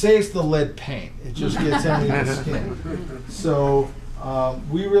 We say it's the lead paint. It just gets under the skin. So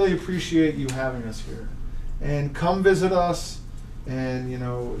we really appreciate you having us here, and come visit us.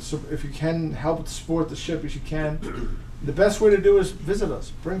 And so if you can help support the ship as you can, the best way to do is visit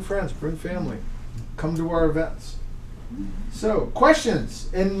us. Bring friends, bring family. Come to our events. So, questions.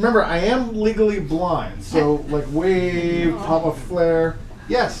 And remember, I am legally blind. So, like wave, pop a flare.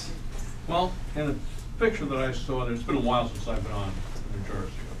 Yes? Well, in the picture that I saw there, it's been a while since I've been on New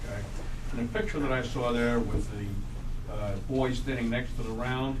Jersey, okay? In the picture that I saw there with the boy standing next to the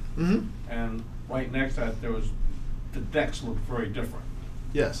round, and right next to that, the decks looked very different.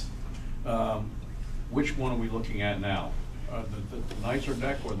 Yes. Which one are we looking at now? The nicer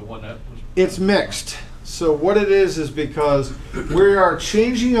deck or the one that was... It's mixed. So what it is because we are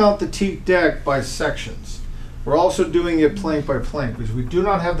changing out the teak deck by sections. We're also doing it plank by plank because we do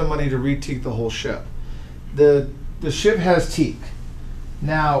not have the money to re-teak the whole ship. The ship has teak.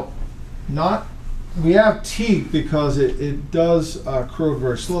 Now, we have teak because it does corrode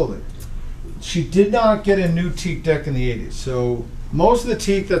very slowly. She did not get a new teak deck in the 80s. So most of the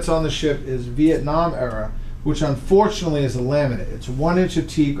teak that's on the ship is Vietnam era, which unfortunately is a laminate. It's 1 inch of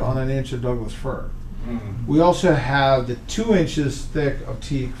teak on an inch of Douglas fir. We also have the 2 inches thick of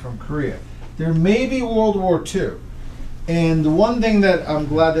teak from Korea. There may be World War II. And the one thing that I'm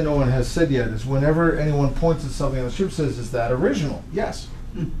glad that no one has said yet is whenever anyone points at something on the ship says, is that original? Yes.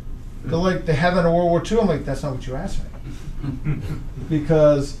 They're like, they have that in World War II. I'm like, that's not what you asked me.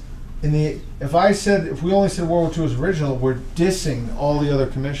 Because if we only said World War II was original, we're dissing all the other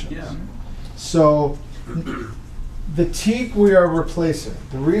commissions. Yeah. So the teak we are replacing.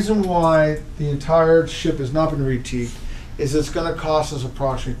 The reason why the entire ship has not been re-teaked is it's going to cost us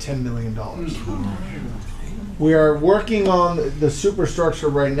approximately $10 million. We are working on the superstructure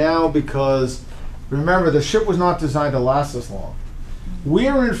right now because, remember, the ship was not designed to last this long. We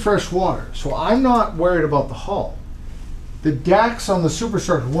are in fresh water, so I'm not worried about the hull. The decks on the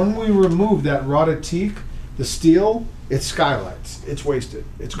superstructure, when we remove that rotted teak, the steel, it skylights. It's wasted.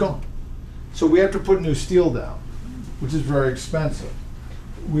 It's gone. So we have to put new steel down, which is very expensive.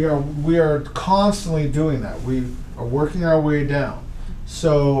 We are constantly doing that. We are working our way down.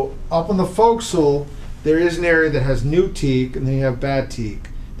 So up on the forecastle, there is an area that has new teak, and then you have bad teak.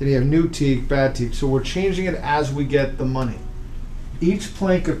 Then you have new teak, bad teak. So we're changing it as we get the money. Each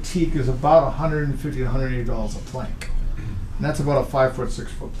plank of teak is about $150 to $180 a plank. And that's about a 5 foot,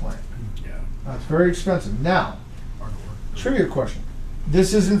 6 foot plank. Yeah. That's very expensive. Now, trivia question.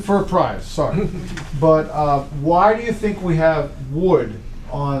 This isn't for a prize, sorry. But why do you think we have wood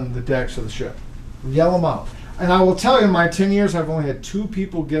on the decks of the ship? Yell them out. And I will tell you, in my 10 years, I've only had 2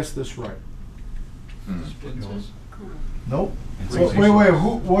 people guess this right. Nope. Wait,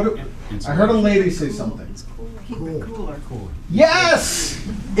 who, what? I heard a lady say something. Cooler. Yes!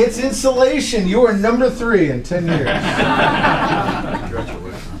 It's insulation. You are number 3 in 10 years.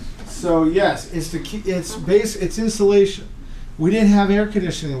 Congratulations. So yes, it's insulation. We didn't have air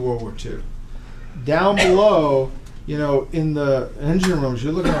conditioning in World War II. Down below, you know, in the engine rooms,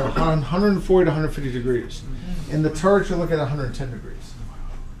 you're looking at 140 to 150 degrees. In the turret, you're looking at 110 degrees.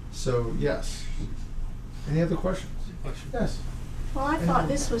 So yes. Any other questions? Yes. Well, I thought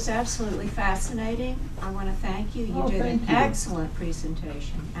this was absolutely fascinating. I want to thank you. You did an excellent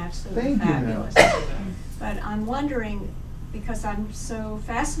presentation, absolutely fabulous. But I'm wondering, because I'm so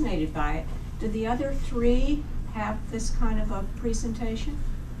fascinated by it, do the other 3 have this kind of a presentation?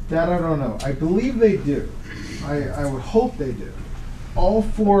 That I don't know. I believe they do. I would hope they do. All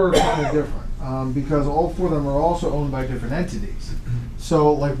 4 are kind of different because all 4 of them are also owned by different entities.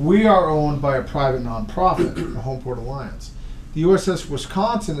 So, like, we are owned by a private nonprofit, the Homeport Alliance. The USS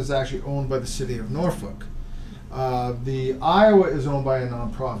Wisconsin is actually owned by the city of Norfolk. The Iowa is owned by a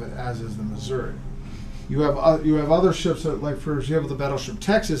nonprofit, as is the Missouri. You have other ships that, like, for example, the Battleship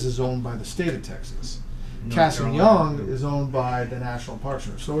Texas is owned by the state of Texas. Cass and Young is owned by the National Park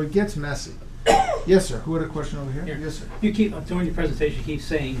Service. So it gets messy. Yes, sir. Who had a question over here? Yes, sir. You keep during your presentation, you keep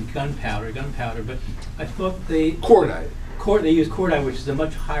saying gunpowder, but I thought they Cordite. They use cordite, which is a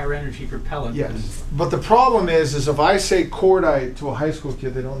much higher energy propellant. Yes, but the problem is if I say cordite to a high school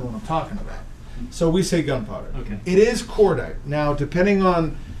kid, they don't know what I'm talking about. So we say gunpowder. Okay. It is cordite. Now, depending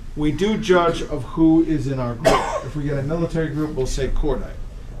on, we do judge of who is in our group. If we get a military group, we'll say cordite,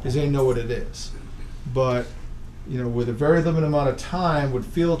 because they know what it is. But, you know, with a very limited amount of time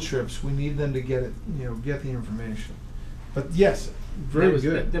with field trips, we need them to get it, you know, get the information. But yes, very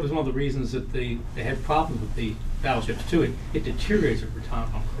good. That was one of the reasons that they had problems with the battleships too. It deteriorates over time,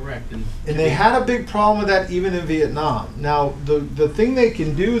 if I'm correct. And they had a big problem with that even in Vietnam. Now, the thing they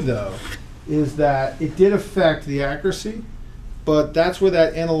can do, though, is that it did affect the accuracy, but that's where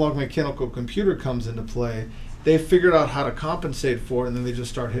that analog mechanical computer comes into play. They figured out how to compensate for it, and then they just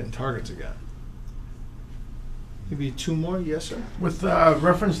start hitting targets again. Maybe 2 more? Yes, sir? With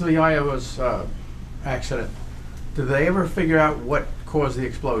reference to the Iowa's accident, did they ever figure out what caused the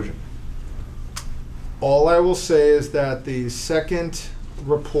explosion? All I will say is that the second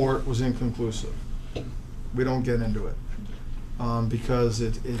report was inconclusive. We don't get into it because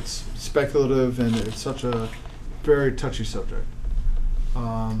it's speculative and it's such a very touchy subject.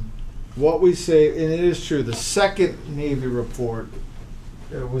 What we say, and it is true, the second Navy report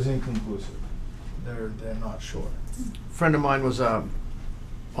was inconclusive. They're not sure. A friend of mine was on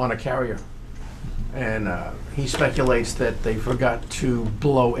a carrier, and he speculates that they forgot to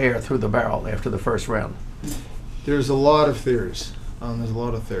blow air through the barrel after the first round. There's a lot of theories.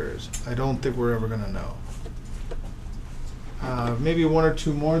 I don't think we're ever going to know. Maybe 1 or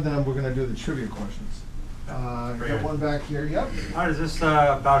 2 more, then we're going to do the trivia questions. Got one back here. Yep. How does this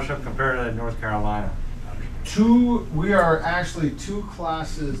battleship compare to North Carolina? We are actually 2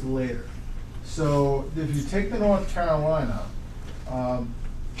 classes later. So if you take the North Carolina,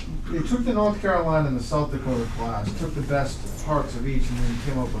 they took the North Carolina and the South Dakota class, took the best parts of each, and then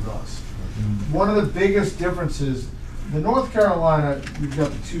came up with us. One of the biggest differences, the North Carolina, you've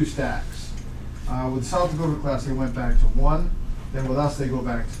got the 2 stacks. With the South Dakota class, they went back to 1. Then with us, they go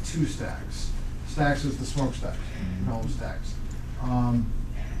back to 2 stacks. Stacks is the smokestack, home stacks.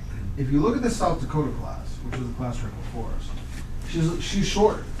 If you look at the South Dakota class, which was the class right before us, she's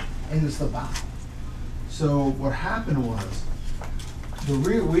shorter, and it's the bow. So what happened was,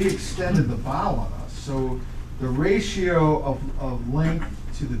 we extended the bow on us. So the ratio of length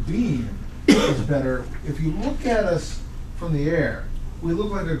to the beam is better. If you look at us from the air, we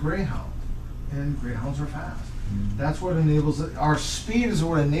look like a Greyhound, and Greyhounds are fast. That's what enables it. Our speed is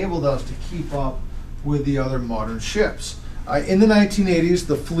what enabled us to keep up with the other modern ships. In the 1980s,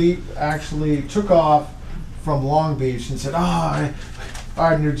 the fleet actually took off from Long Beach and said, all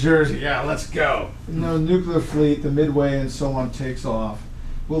right, New Jersey, yeah, let's go. And the nuclear fleet, the Midway and so on, takes off.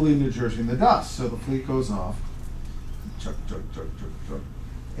 We'll leave New Jersey in the dust. So the fleet goes off. Chug, chug, chug, chug, chug.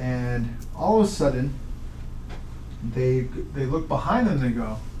 And all of a sudden, they look behind them and they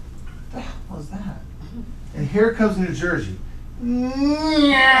go, what the hell was that? And here comes New Jersey.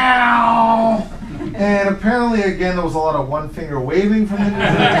 Meow. And apparently, again, there was a lot of one finger waving from the New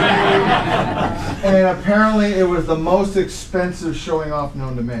Jersey. And apparently, it was the most expensive showing off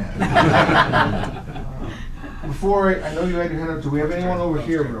known to man. Before, I know you had your hand up. Do we have anyone over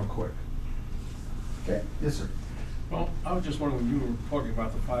here real quick? Okay. Yes, sir. Well, I was just wondering, when you were talking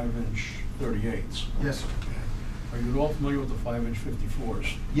about the 5-inch .38s. Yes, sir. Are you at all familiar with the 5-inch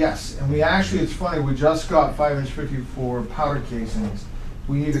 54s? Yes, and we actually, it's funny, we just got 5-inch 54 powder casings.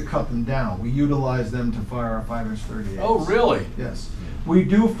 We need to cut them down. We utilize them to fire our 5-inch 38s. Oh, really? Yes. We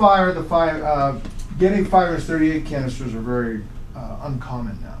do fire the getting 5-inch 38 canisters are very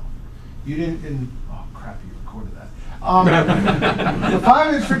uncommon now. You didn't, oh crap, you recorded that. The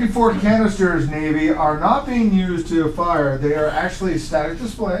 5-inch 54 canisters, Navy, are not being used to fire. They are actually static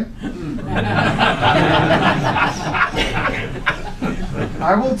display.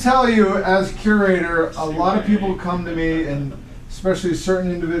 I will tell you, as curator, a lot of people come to me, and especially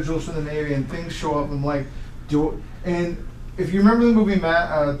certain individuals from the Navy, and things show up. I'm like, and if you remember the movie,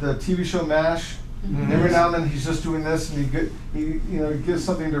 the TV show MASH, and every now and then he's just doing this, and he gives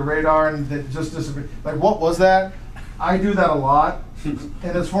something to radar, and it just disappears. Like, what was that? I do that a lot, and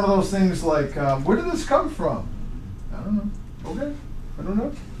it's one of those things like, where did this come from? I don't know. Okay, I don't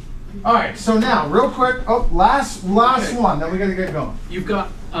know. All right, so now, real quick, last Okay. one, then we got to get going. You've got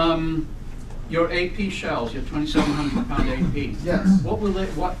your AP shells, your 2,700 pound AP. Yes.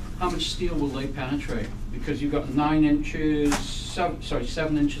 How much steel will they penetrate? Because you've got 9 inches, 7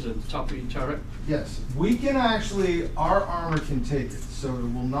 inches at the top of your turret. Yes, we can actually, our armor can take it, so it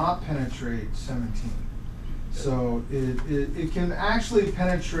will not penetrate 17. So it can actually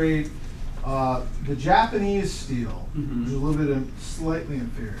penetrate the Japanese steel, which is a little bit slightly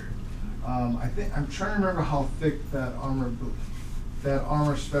inferior. I'm trying to remember how thick that armor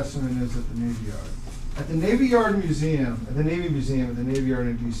specimen is at the Navy Yard. At the Navy Yard Museum, at the Navy Museum, at the Navy Yard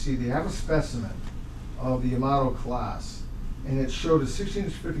in DC, they have a specimen of the Yamato class, and it showed a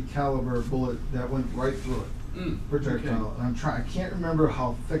 16-inch 50 caliber bullet that went right through it, projectile. Okay. And I can't remember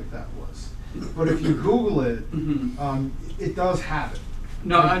how thick that was. But if you Google it, it does have it.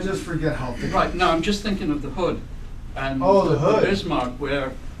 No, I just forget how thick. Right. No, I'm just thinking of the hood. And Oh, the hood. Bismarck,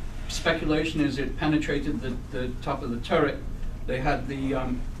 where speculation is it penetrated the top of the turret. They had the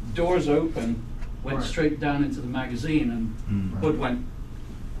doors open, went Right. straight down into the magazine, and hood went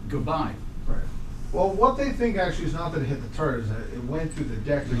goodbye. Right. Well, what they think actually is not that it hit the turret, is that it went through the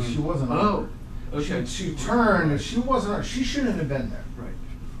deck, but she wasn't armored. Okay. She turned, and she wasn't. She shouldn't have been there. Right.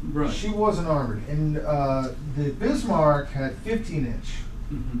 Right. She wasn't armored, and the Bismarck had 15-inch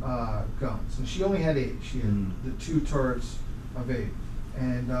guns, and she only had 8. She had the 2 turrets of 8,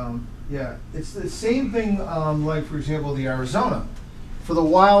 and yeah, it's the same thing. Like for example, the Arizona. For the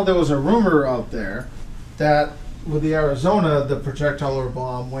while, there was a rumor out there that with the Arizona, the projectile or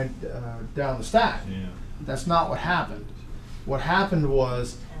bomb went down the stack. Yeah. That's not what happened. What happened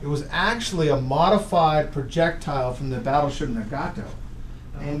was it was actually a modified projectile from the Battleship Nagato.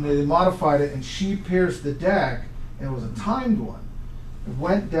 And they modified it, and she pierced the deck, and it was a timed one. It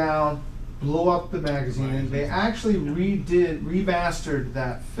went down, blew up the magazine, and they actually remastered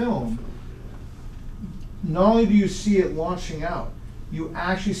that film. Not only do you see it launching out, you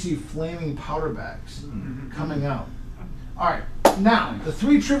actually see flaming powder bags coming out. All right, now, the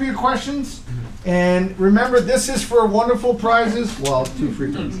 3 trivia questions, and remember, this is for wonderful prizes. Well, 2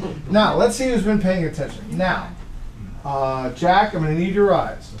 free things. Now, let's see who's been paying attention. Now, Jack, I'm going to need your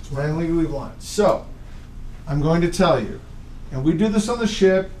eyes. I'm legally blind. So, I'm going to tell you, and we do this on the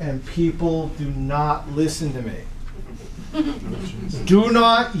ship, and people do not listen to me. Do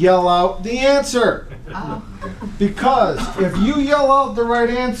not yell out the answer. Because if you yell out the right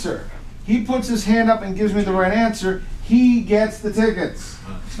answer, he puts his hand up and gives me the right answer, he gets the tickets.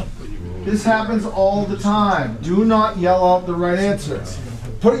 This happens all the time. Do not yell out the right answer.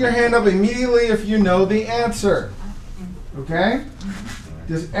 Put your hand up immediately if you know the answer. Okay?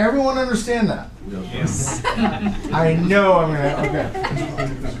 Does everyone understand that? Yes. I know I'm gonna, okay.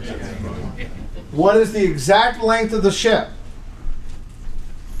 What is the exact length of the ship?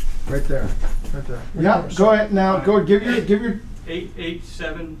 Right there. Right there. Yeah, go ahead now. Go give your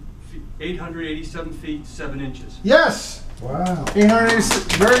 887 feet, 7 inches. yes! Wow.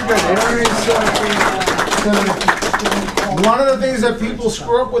 887, very good. 887 feet. One of the things that people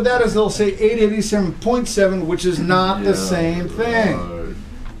screw up with that is they'll say 887.7, which is not the same thing.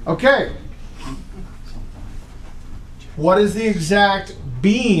 Okay. What is the exact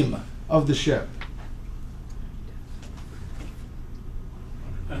beam of the ship?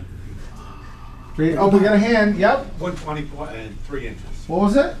 Oh, we got a hand. Yep. 120 and 3 inches. What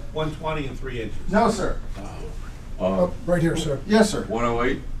was it? 120 and 3 inches. No, sir. Right here, sir. Yes, sir.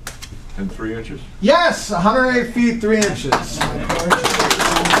 108 and 3 inches? Yes, 108 feet, 3 inches.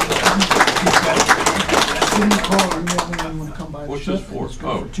 What's this for?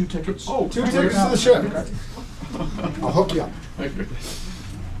 Oh. 2 tickets. Oh, 2 tickets to the ship. I'll hook you up. Thank you.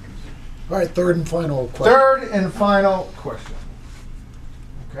 All right, third and final question. Third and final question.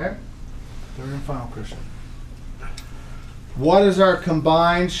 Okay. Third and final question. What is our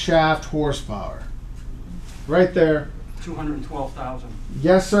combined shaft horsepower? Right there. 212,000.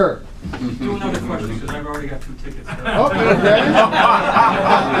 Yes, sir. Do another question, because I've already got 2 tickets. Okay.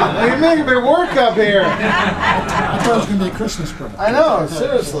 You're making me work up here. I thought it was going to be a Christmas present. I know,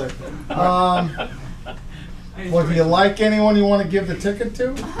 seriously. Well, do you like anyone you want to give the ticket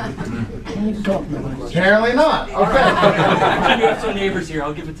to? Apparently not. Okay. You have some neighbors here,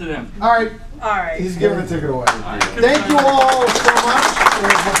 I'll give it to them. All right. All right. He's giving the ticket away. Thank you all so much. It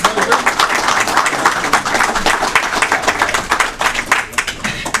was a pleasure.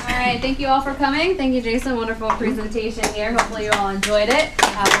 All right, thank you all for coming. Thank you, Jason. Wonderful presentation here. Hopefully you all enjoyed it.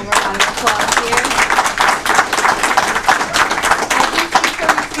 One more round of applause here.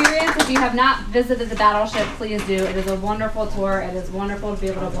 If you have not visited the Battleship, please do. It is a wonderful tour. It is wonderful to be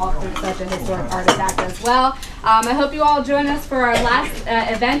able to walk through such a historic artifact as well. I hope you all join us for our last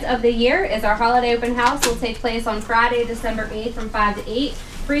event of the year. Is our holiday open house. Will take place on Friday, December 8th from 5 to 8.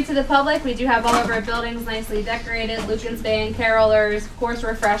 Free to the public. We do have all of our buildings nicely decorated. Lucan's Band, carolers, of course,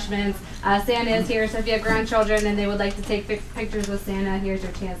 refreshments. Santa is here, so if you have grandchildren and they would like to take pictures with Santa, here's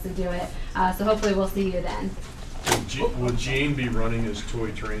your chance to do it. So hopefully we'll see you then. Will Gene be running his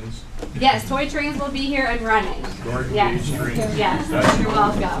toy trains? Yes, toy trains will be here and running. Garden Yes, Gauge trains? yes, you're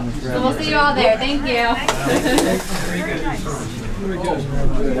welcome. So we'll see you all there. Thank you.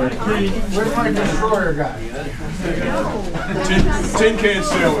 Where's my destroyer guy? Tin can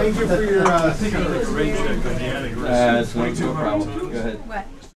sailor. Thank you for your Great check on the attic. It's no problem. Go ahead. What?